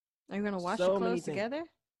Are you gonna wash the so many clothes things. together?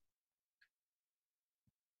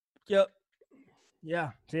 Yep.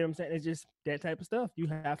 Yeah. See what I'm saying? It's just that type of stuff. You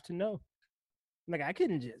have to know. Like, I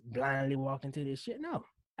couldn't just blindly walk into this shit. No,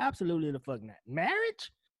 absolutely the fuck not.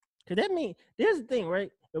 Marriage? Because that means, there's the thing,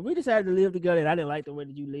 right? If we decided to live together and I didn't like the way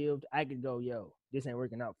that you lived, I could go, yo, this ain't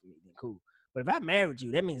working out for me. Then cool. But if I married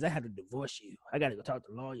you, that means I have to divorce you. I got to go talk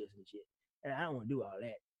to lawyers and shit. And I don't want to do all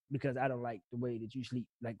that because I don't like the way that you sleep.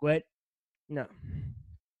 Like, what? No.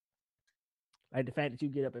 Like, the fact that you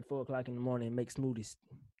get up at 4 o'clock in the morning and make smoothies,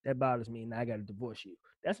 that bothers me, and I got to divorce you.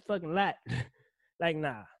 That's a fucking lot. Like,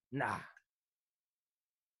 nah.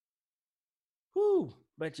 Whew.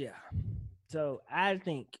 But yeah. So I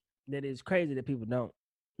think that it's crazy that people don't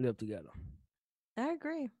live together. I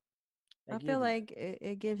agree. I Like, feel like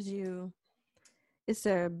it gives you, it's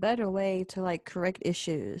a better way to like correct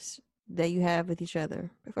issues that you have with each other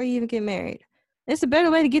before you even get married. It's a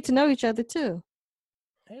better way to get to know each other too.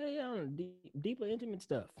 hell yeah, on deeper, intimate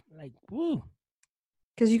stuff. Like, woo.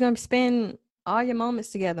 Because you're going to spend all your moments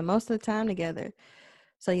together, most of the time together.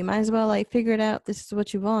 So you might as well like figure it out. This is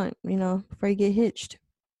what you want, before you get hitched.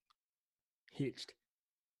 Hitched.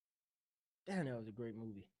 Damn, that was a great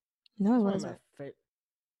movie. No, it That's wasn't.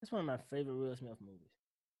 That's one of my favorite Will Smith movies.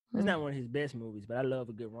 It's Hmm. not one of his best movies, but I love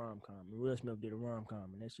a good rom-com. And Will Smith did a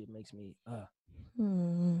rom-com, and that shit makes me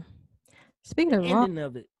Hmm. Speaking the of wrong, ending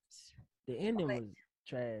of it. The ending was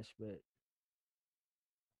trash, but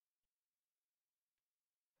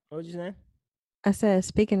what was you saying? I said,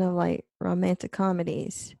 speaking of like romantic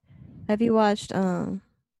comedies, have you watched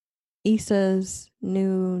Issa's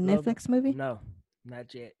new Love Netflix movie? No,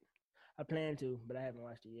 not yet. I plan to, but I haven't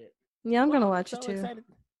watched it yet. Yeah, I'm Well, gonna I'm watch it so too. excited.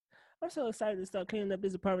 I'm so excited to start cleaning up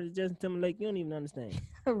this apartment with Justin Timberlake. You don't even understand.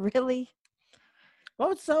 Really? What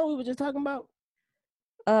was the song we were just talking about?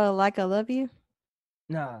 Like I Love You?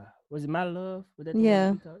 Nah, was it My Love? Was that the one that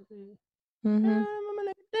Yeah. we talked about? Mm-hmm.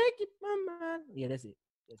 Thank you, mama. Yeah, that's it.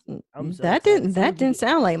 That's it. I'm so That excited. didn't As soon that as we didn't get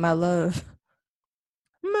sound like my love.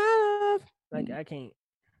 My Love, like, I can't.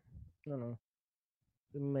 No, no.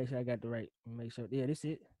 Let me make sure I got the right. Make sure. Yeah, this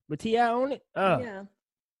it. But T.I. on it. Yeah.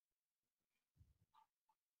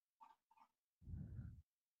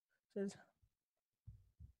 Says,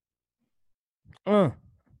 uh,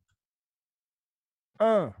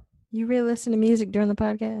 uh. You really listen to music during the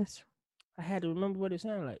podcast? I had to remember what it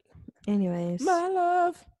sounded like. Anyways. My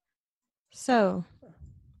love. So,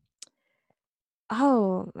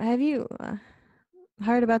 have you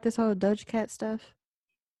heard about this whole Doja Cat stuff?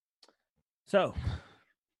 So,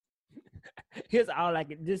 here's all I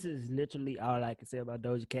can. This is literally all I can say about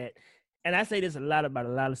Doja Cat, and I say this a lot about a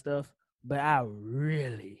lot of stuff, but I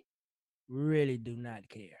really, really do not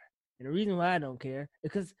care. And the reason why I don't care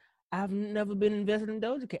is because I've never been invested in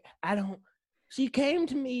Doja Cat. I don't. She came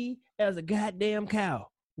to me as a goddamn cow.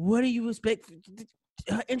 What do you expect?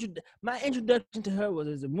 My introduction to her was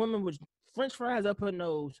as a woman with French fries up her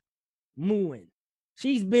nose, mooing.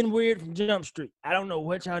 She's been weird from Jump Street. I don't know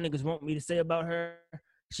what y'all niggas want me to say about her.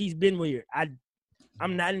 She's been weird.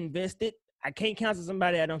 I'm not invested. I can't counsel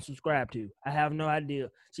somebody I don't subscribe to. I have no idea.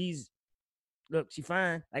 She's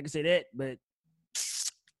fine. I can say that, but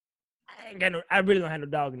I really don't have no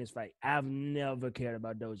dog in this fight. I've never cared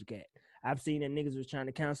about Doja Cat. I've seen that niggas was trying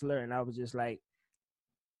to counsel her, and I was just like,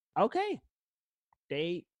 okay,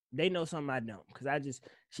 they know something I don't, because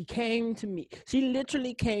she came to me. She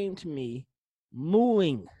literally came to me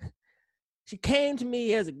mooing. She came to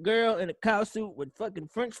me as a girl in a cow suit with fucking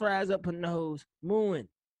French fries up her nose, mooing,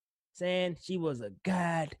 saying she was a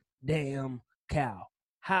goddamn cow.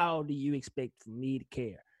 How do you expect for me to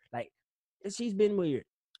care? Like, she's been weird.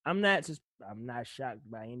 I'm not I'm not shocked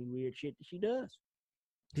by any weird shit that she does.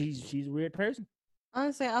 She's a weird person.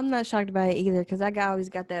 Honestly, I'm not shocked by it either because always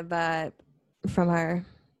got that vibe from her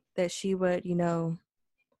that she would, because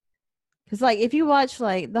like if you watch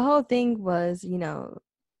like the whole thing was,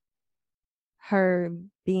 her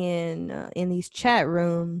being in these chat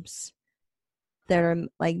rooms that are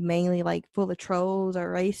like mainly like full of trolls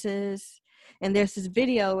or racists, and there's this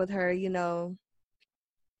video with her,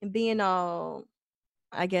 being all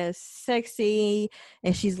I guess sexy,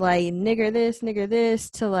 and she's like nigger this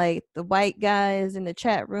to like the white guys in the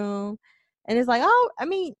chat room, and it's like, oh, I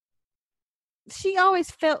mean, she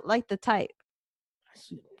always felt like the type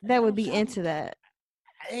that would be into that.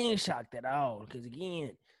 I ain't shocked at all because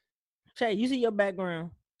again, Shay, you see your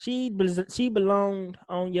background. She belonged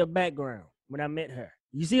on your background when I met her.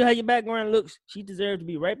 You see how your background looks? She deserves to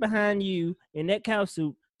be right behind you in that cow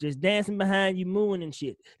suit, just dancing behind you, mooing and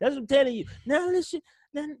shit. That's what I'm telling you. Now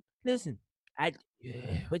listen.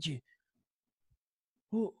 What you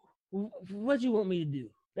what you want me to do?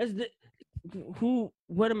 That's the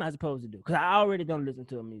what am I supposed to do? Because I already don't listen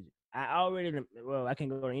to her music. I can't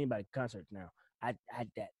go to anybody's concerts now. I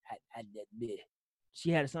that bit. She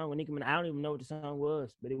had a song with Nicki Minaj. I don't even know what the song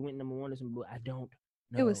was, but it went number one or something. But I don't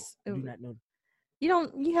know. I do not know.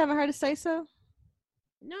 You haven't heard it Say So?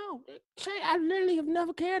 No, I literally have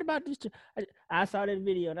never cared about this. I saw that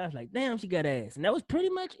video and I was like, damn, she got ass, and that was pretty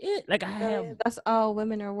much it. Like that's all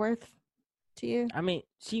women are worth to you. I mean,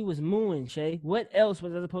 she was mooing, Shay. What else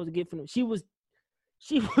was I supposed to get from them? She was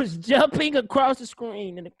jumping across the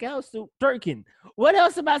screen in a cow suit, twerking. What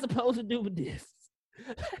else am I supposed to do with this?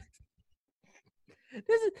 That's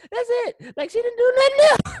it. Like she didn't do nothing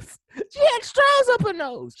else. She had straws up her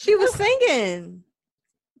nose. She was singing.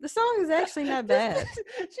 The song is actually not bad.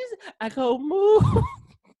 I go move. What you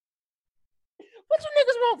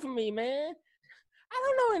niggas want from me, man? I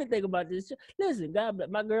don't know anything about this. Listen, God bless.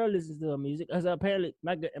 My girl listens to her music. Because apparently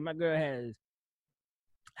my girl has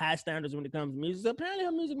high standards when it comes to music. So apparently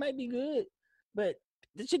her music might be good, but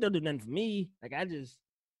this shit don't do nothing for me. Like I just,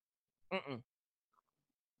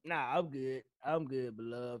 Nah, I'm good,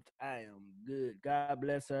 beloved. I am good. God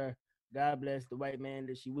bless her. God bless the white man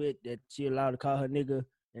that she with, that she allowed to call her nigga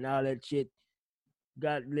and all that shit.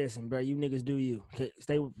 God, listen, bro, you niggas do you.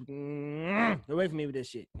 Stay away from me with this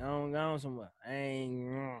shit. Go on somewhere. I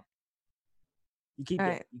ain't. You keep all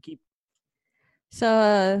that. Right. You keep.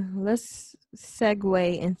 So let's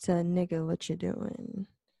segue into nigga. What you doing?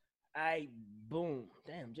 Boom.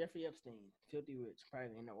 Damn, Jeffrey Epstein, Filthy Rich.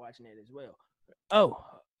 Probably end up watching that as well. Oh,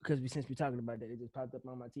 because since we're talking about that, it just popped up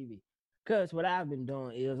on my TV. Because what I've been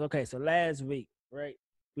doing is, okay, so last week, right?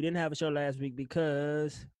 We didn't have a show last week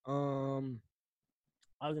because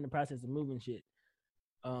I was in the process of moving shit.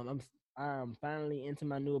 I'm finally into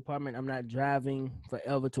my new apartment. I'm not driving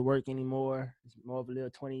forever to work anymore. It's more of a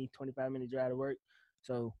little 20, 25-minute drive to work.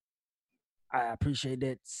 So I appreciate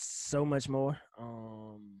that so much more.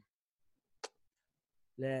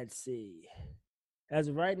 Let's see. As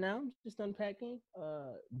of right now, I'm just unpacking,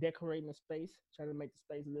 decorating the space, trying to make the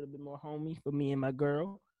space a little bit more homey for me and my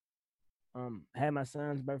girl. Had my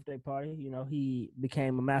son's birthday party. You know, he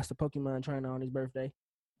became a master Pokemon trainer on his birthday.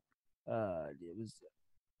 It was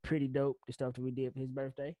pretty dope, the stuff that we did for his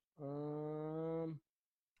birthday.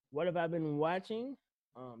 What have I been watching?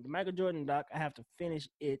 The Michael Jordan doc. I have to finish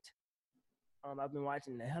it. I've been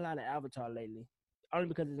watching the hell out of Avatar lately, only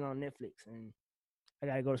because it's on Netflix, and I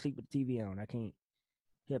gotta go to sleep with the TV on. I can't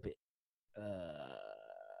help it.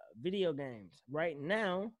 Video games. Right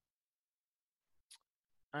now,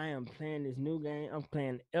 I am playing this new game. I'm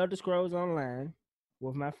playing Elder Scrolls Online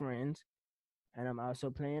with my friends, and I'm also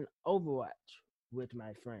playing Overwatch with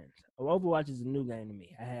my friends. Overwatch is a new game to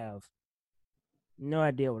me. I have no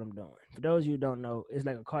idea what I'm doing. For those of you who don't know, it's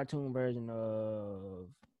like a cartoon version of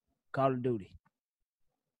Call of Duty.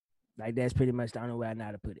 Like that's pretty much the only way I know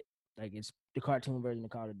how to put it. Like it's the cartoon version of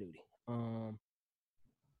Call of Duty.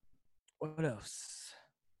 What else?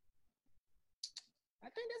 I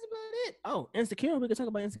think that's about it. Oh, Insecure. We can talk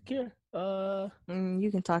about Insecure. You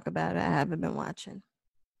can talk about it. I haven't been watching.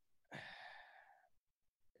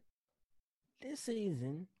 This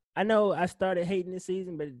season, I know I started hating this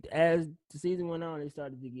season, but as the season went on, it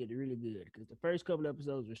started to get really good because the first couple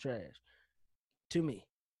episodes was trash to me.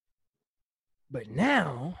 But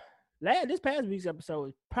now, this past week's episode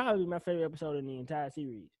was probably my favorite episode in the entire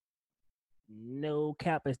series. No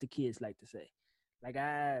cap, as the kids like to say. Like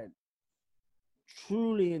I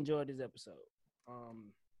truly enjoyed this episode.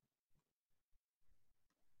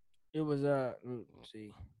 It was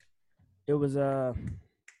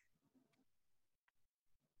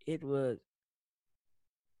it was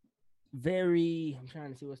very, I'm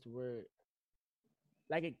trying to see what's the word.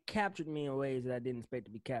 like it captured me in ways that I didn't expect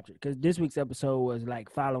to be captured. Because this week's episode was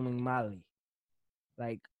like following Molly,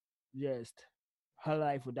 like just her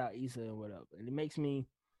life without Issa and whatever, and it makes me.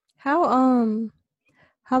 How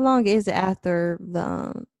how long is it after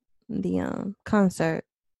the concert?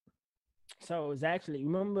 So it was actually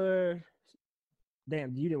remember.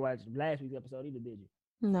 Damn, you didn't watch last week's episode either, did you?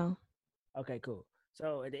 No. Okay, cool.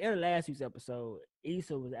 So at the end of last week's episode,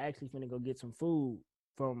 Issa was actually finna go get some food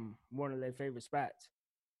from one of their favorite spots,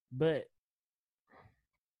 but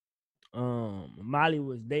Molly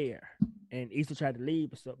was there, and Issa tried to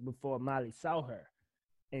leave before Molly saw her.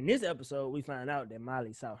 In this episode, we find out that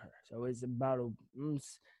Molly saw her. So it's about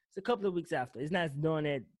it's a couple of weeks after. It's not doing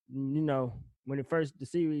that, when the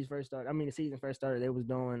series first started. I mean, the season first started. They was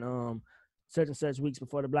doing such and such weeks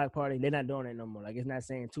before the block party. They're not doing that no more. Like it's not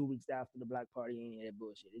saying 2 weeks after the block party, any of that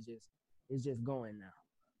bullshit. It's just going now.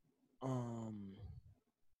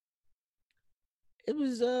 It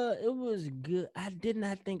was good. I did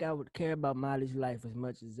not think I would care about Molly's life as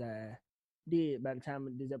much as I did by the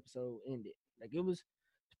time this episode ended. Like it's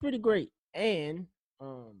pretty great. And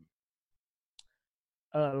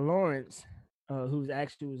Lawrence, whose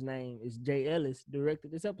name is Jay Ellis,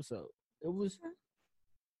 directed this episode. It was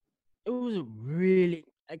really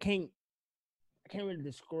I can't really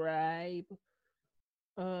describe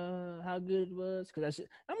how good it was because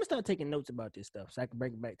I'm gonna start taking notes about this stuff so I can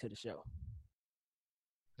bring it back to the show.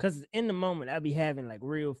 Cause in the moment I be having like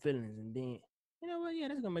real feelings, and then you know what? Yeah,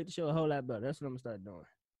 that's gonna make the show a whole lot better. That's what I'm gonna start doing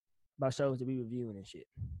about shows that we reviewing and shit.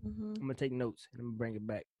 Mm-hmm. I'm gonna take notes and I'm gonna bring it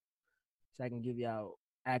back so I can give y'all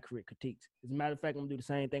accurate critiques. As a matter of fact, I'm gonna do the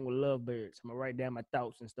same thing with Lovebirds. I'm gonna write down my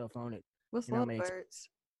thoughts and stuff on it. What's and Lovebirds?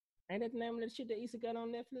 Ain't that the name of the shit that Issa got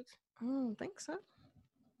on Netflix? I don't think so.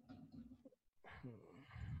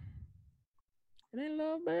 It ain't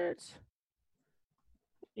Lovebirds.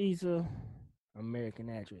 Issa, American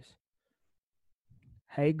actress.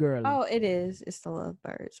 Hey, girl. Oh, it is. It's the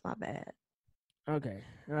Lovebirds. My bad. Okay.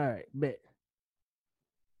 All right. Bet.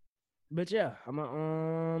 But yeah, I'm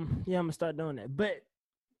gonna start doing that. But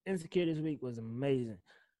Insecure this week was amazing.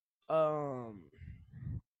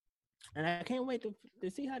 And I can't wait to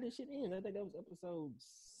see how this shit ends. I think that was episode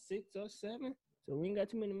 6 or 7. So we ain't got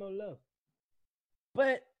too many more left.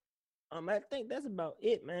 But I think that's about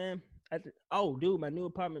it, man. Dude, my new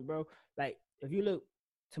apartment, bro. Like, if you look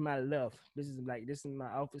to my left, this is my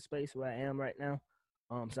office space where I am right now.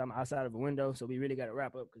 So I'm outside of a window, so we really got to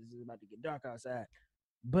wrap up because it's about to get dark outside.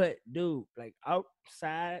 But dude, like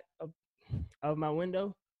outside of my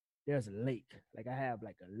window, there's a lake. Like I have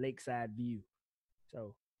like a lakeside view.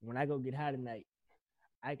 So when I go get high tonight,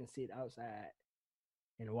 I can sit outside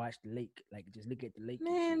and watch the lake. Like just look at the lake.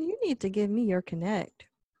 Man, you need to give me your Connect.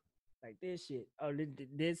 Like this shit. Oh,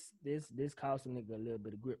 this cost a nigga a little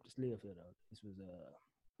bit of grip to live here though. This was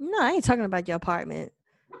No, I ain't talking about your apartment.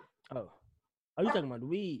 Oh, you talking about the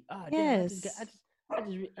weed? Oh, yes. Damn,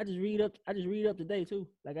 I just read up. I just read up today too.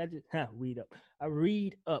 Like read up. I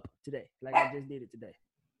read up today. Like I just did it today.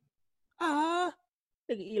 Nigga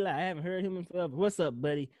Eli, I haven't heard him in forever. What's up,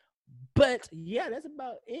 buddy? But yeah, that's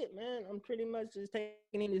about it, man. I'm pretty much just taking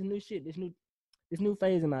in this new shit, this new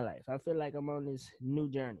phase in my life. I feel like I'm on this new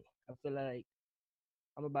journey. I feel like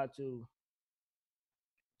I'm about to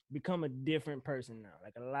become a different person now.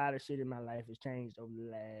 Like a lot of shit in my life has changed over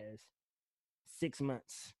the last 6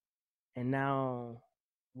 months. And now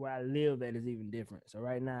where I live at is even different. So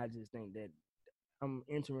right now I just think that I'm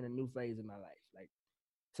entering a new phase in my life. Like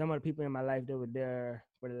some of the people in my life that were there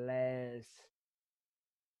for the last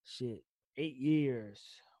 8 years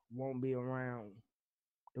won't be around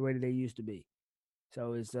the way that they used to be.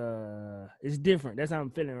 So it's different. That's how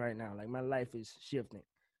I'm feeling right now. Like my life is shifting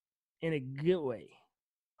in a good way.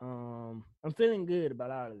 I'm feeling good about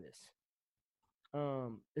all of this.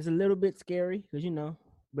 It's a little bit scary because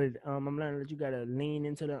but I'm learning that you gotta lean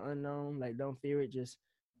into the unknown. Like don't fear it. Just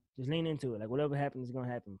lean into it. Like whatever happens is gonna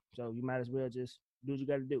happen. So you might as well just do what you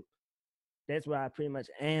gotta do. That's where I pretty much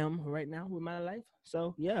am right now with my life.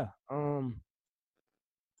 So yeah.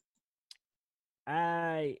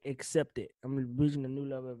 I accept it. I'm reaching a new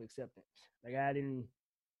level of acceptance. Like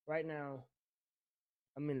right now,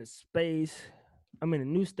 I'm in a space, I'm in a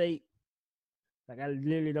new state. Like I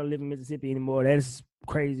literally don't live in Mississippi anymore. That is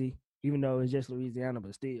crazy, even though it's just Louisiana,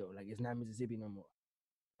 but still, like it's not Mississippi no more.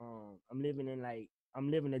 I'm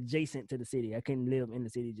living adjacent to the city. I couldn't live in the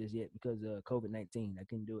city just yet because of COVID-19. I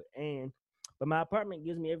couldn't do it. But my apartment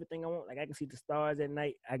gives me everything I want. Like I can see the stars at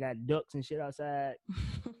night. I got ducks and shit outside.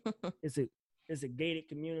 It's a gated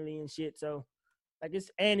community and shit. So like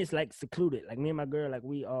it's like secluded. Like me and my girl, like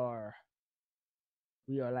we are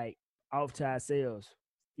like off to ourselves.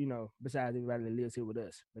 besides everybody that lives here with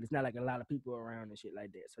us. But it's not like a lot of people around and shit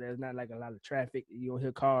like that. So there's not like a lot of traffic. You don't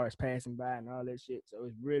hear cars passing by and all that shit. So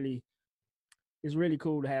it's really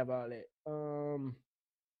cool to have all that.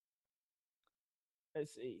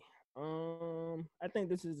 Let's see. I think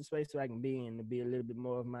this is the space where I can be in to be a little bit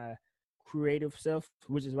more of my creative self,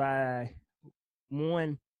 which is why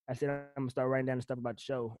one, I said I'm gonna start writing down the stuff about the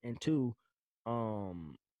show, and two,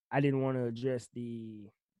 I didn't want to address the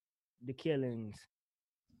killings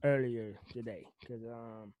earlier today because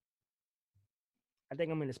I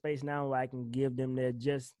think I'm in a space now where I can give them their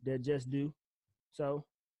just due. So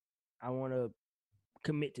I want to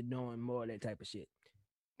commit to doing more of that type of shit.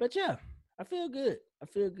 But yeah, I feel good. I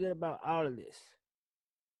feel good about all of this.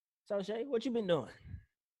 So Shay, what you been doing?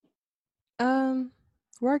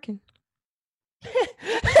 Working.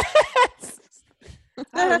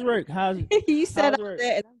 How's work? How's You said how's all work?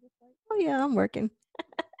 that, and I'm just like, oh yeah, I'm working.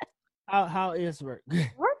 How is work?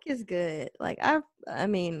 Work is good. Like I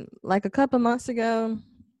mean, like a couple months ago,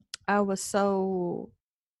 I was so,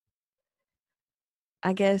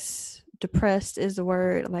 I guess, depressed is the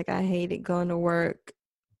word. Like I hated going to work.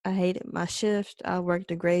 I hated my shift. I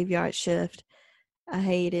worked a graveyard shift. I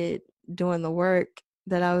hated doing the work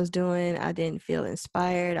that I was doing. I didn't feel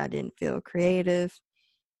inspired. I didn't feel creative.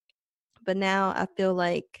 But now I feel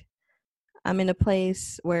like I'm in a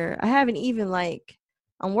place where I haven't even like,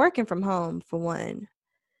 I'm working from home for one.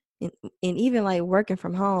 And even like working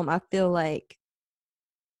from home, I feel like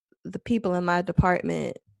the people in my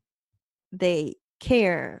department, they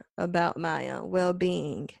care about my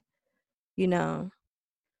well-being, you know,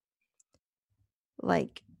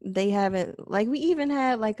 like they haven't, like we even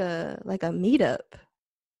had like a meetup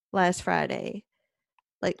last Friday.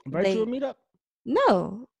 Like Virtual they, meetup?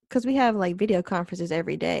 no, because we have like video conferences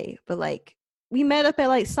every day, but like we met up at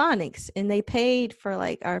like Sonic's and they paid for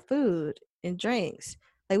like our food and drinks.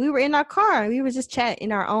 Like we were in our car, we were just chatting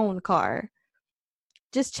in our own car,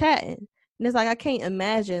 just chatting. And it's like I can't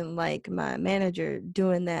imagine like my manager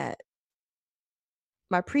doing that,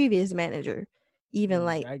 my previous manager, even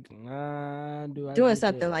like I doing get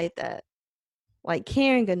something that? like that, like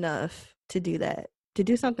caring enough to do that, to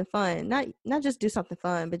do something fun, not just do something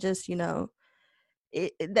fun, but just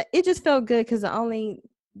it just felt good because the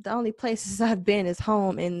only places I've been is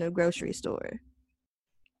home and the grocery store.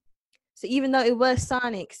 So even though it was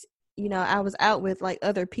Sonic's, I was out with like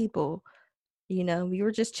other people. We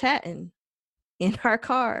were just chatting in our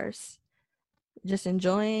cars, just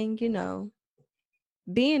enjoying,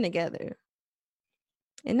 being together.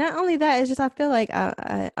 And not only that, it's just I feel like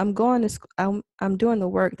I'm going to I'm doing the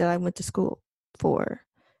work that I went to school for.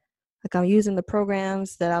 Like I'm using the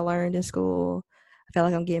programs that I learned in school. I feel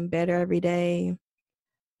like I'm getting better every day.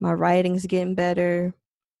 My writing's getting better.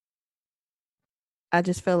 I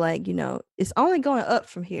just feel like, it's only going up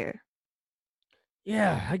from here.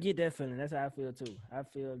 Yeah, I get that feeling. That's how I feel too. I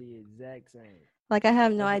feel the exact same. Like I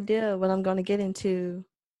have no That's idea what I'm going to get into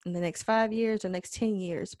in the next 5 years or next 10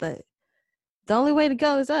 years, but the only way to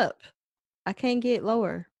go is up. I can't get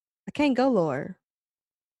lower. I can't go lower.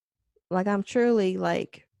 Like I'm truly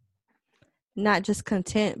like not just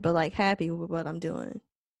content, but like happy with what I'm doing.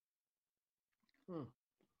 hmm.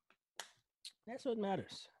 That's what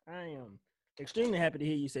matters. I am extremely happy to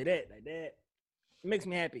hear you say that. Like that, it makes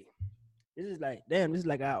me happy. This is like, damn, this is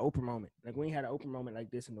like our Oprah moment. Like we ain't had an Oprah moment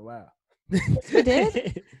like this in a while. Yes, we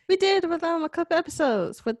did. We did with a couple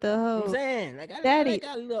episodes with the I'm whole saying, like daddy,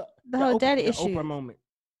 I look the whole daddy the Oprah issue. moment,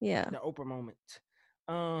 Yeah. the Oprah moment.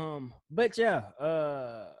 But yeah,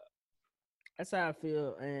 that's how I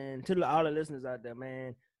feel. And to all the listeners out there,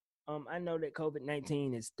 man, I know that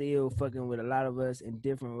COVID-19 is still fucking with a lot of us in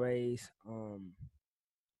different ways.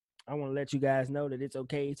 I want to let you guys know that it's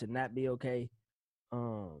okay to not be okay.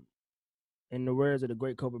 Um, in the words of the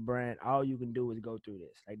great Kobe Bryant, all you can do is go through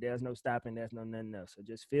this. Like there's no stopping, there's no nothing else. So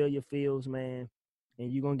just feel your feels, man,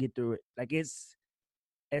 and you're gonna get through it. Like it's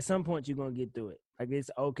at some point you're gonna get through it. Like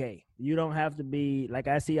it's okay. You don't have to be like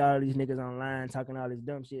I see all these niggas online talking all this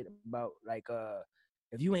dumb shit about like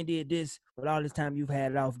if you ain't did this with all this time you've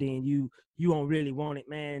had it off, then you won't really want it,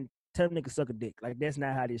 man. Tell them niggas suck a dick. Like that's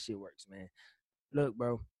not how this shit works, man. Look,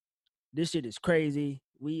 bro, this shit is crazy.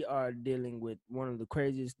 We are dealing with one of the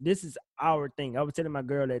craziest. This is our thing. I was telling my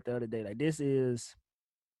girl that the other day. Like this is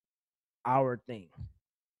our thing.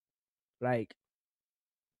 Like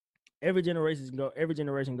every generation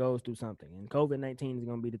goes through something, and COVID-19 is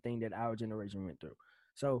gonna be the thing that our generation went through.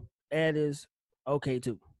 So that is okay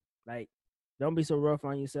too. Like, don't be so rough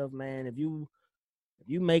on yourself, man. If you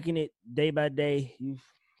making it day by day, you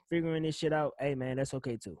figuring this shit out, hey man, that's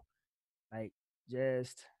okay too. Like,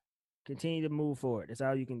 just continue to move forward. That's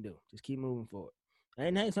all you can do. Just keep moving forward.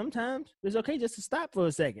 And hey, sometimes it's okay just to stop for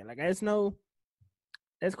a second. Like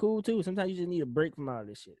that's cool too. Sometimes you just need a break from all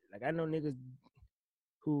this shit. Like I know niggas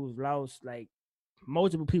who've lost like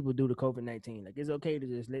multiple people due to COVID-19. Like it's okay to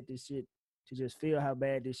just let this shit to just feel how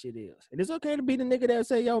bad this shit is. And it's okay to be the nigga that'll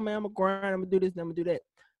say, yo, man, I'm gonna grind, I'm gonna do this, I'm gonna do that.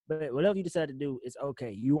 But whatever you decide to do, it's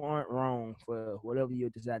okay. You aren't wrong for whatever you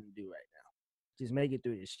decide to do right now. Just make it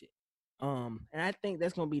through this shit. And I think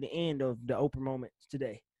that's gonna be the end of the Oprah moments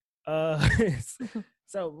today.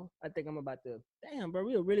 So I think I'm about to damn, bro,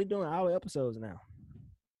 we are really doing hour episodes now.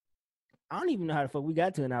 I don't even know how the fuck we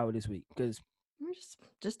got to an hour this week because I'm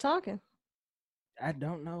just talking. I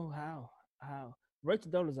don't know how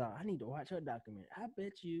Rachel Dolezal. I need to watch her documentary. I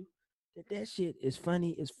bet you that shit is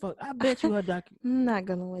funny as fuck. I bet you her documentary. I'm not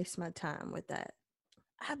gonna waste my time with that.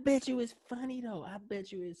 I bet you it's funny though. I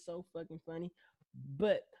bet you it's so fucking funny.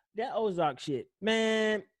 But that Ozark shit,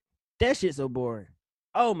 man, that shit's so boring.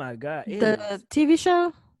 Oh my god, The TV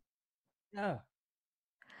show. Yeah.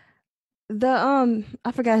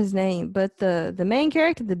 I forgot his name, but the main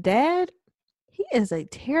character, the dad, he is a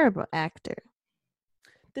terrible actor.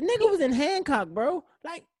 The nigga was in Hancock, bro.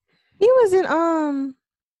 Like he was in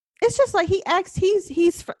it's just like he acts.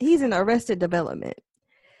 He's in Arrested Development.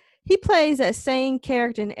 He plays that same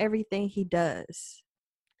character in everything he does.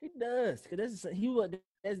 He does, cause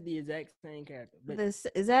that's the exact same character. But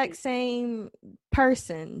the exact same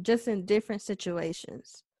person, just in different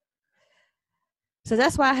situations. So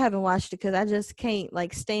that's why I haven't watched it, because I just can't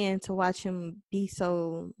like stand to watch him be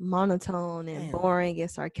so monotone and boring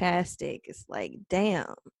and sarcastic. It's like,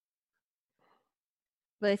 damn.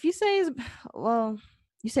 But if you say it's boring.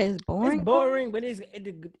 It's boring, but it's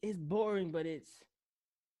boring, but it's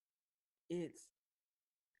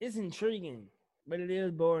intriguing. But it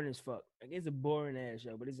is boring as fuck. Like it's a boring ass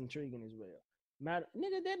show, but it's intriguing as well.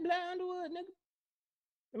 Nigga, that Blair Underwood, nigga.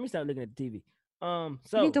 Let me start looking at the TV.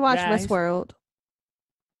 So you need to watch Westworld.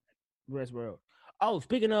 Oh,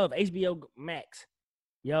 speaking of HBO Max,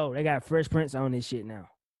 yo, they got Fresh Prince on this shit now.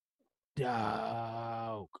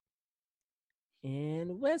 Dog.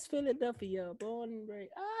 In West Philadelphia, born and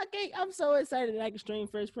raised. I'm so excited that I can stream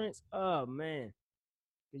Fresh Prince. Oh man,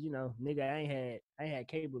 cause nigga, I ain't had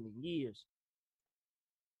cable in years.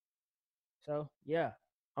 So yeah,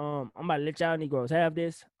 I'm about to let y'all Negroes have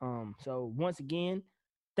this. So once again,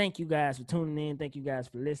 thank you guys for tuning in. Thank you guys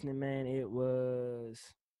for listening, man.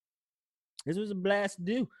 This was a blast to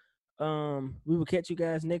do. We will catch you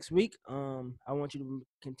guys next week. I want you to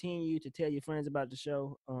continue to tell your friends about the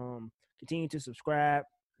show. Continue to subscribe,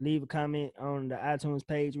 leave a comment on the iTunes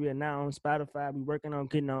page. We are now on Spotify. We're working on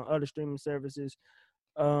getting on other streaming services.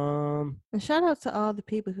 And shout out to all the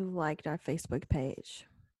people who liked our Facebook page.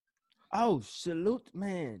 Oh, salute,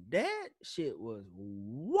 man. That shit was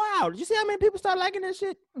wow. Did you see how many people start liking that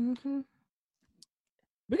shit? Mm-hmm.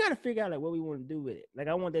 We got to figure out like what we want to do with it. Like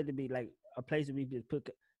I want that to be like a place that we just put.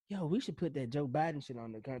 Yo, we should put that Joe Biden shit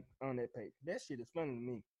on that page. That shit is funny to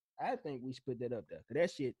me. I think we should put that up there. Cause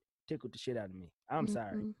that shit tickled the shit out of me. I'm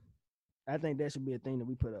sorry. I think that should be a thing that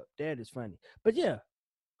we put up. That is funny. But yeah,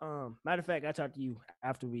 matter of fact, I'll talk to you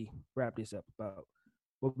after we wrap this up about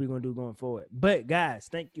what we're gonna do going forward. But guys,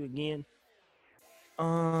 thank you again.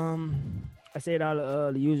 I said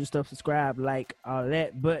all the usual stuff, subscribe, like, all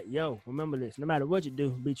that. But yo, remember this: no matter what you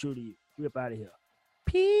do, be true to you. We up out of here.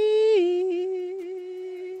 Peace.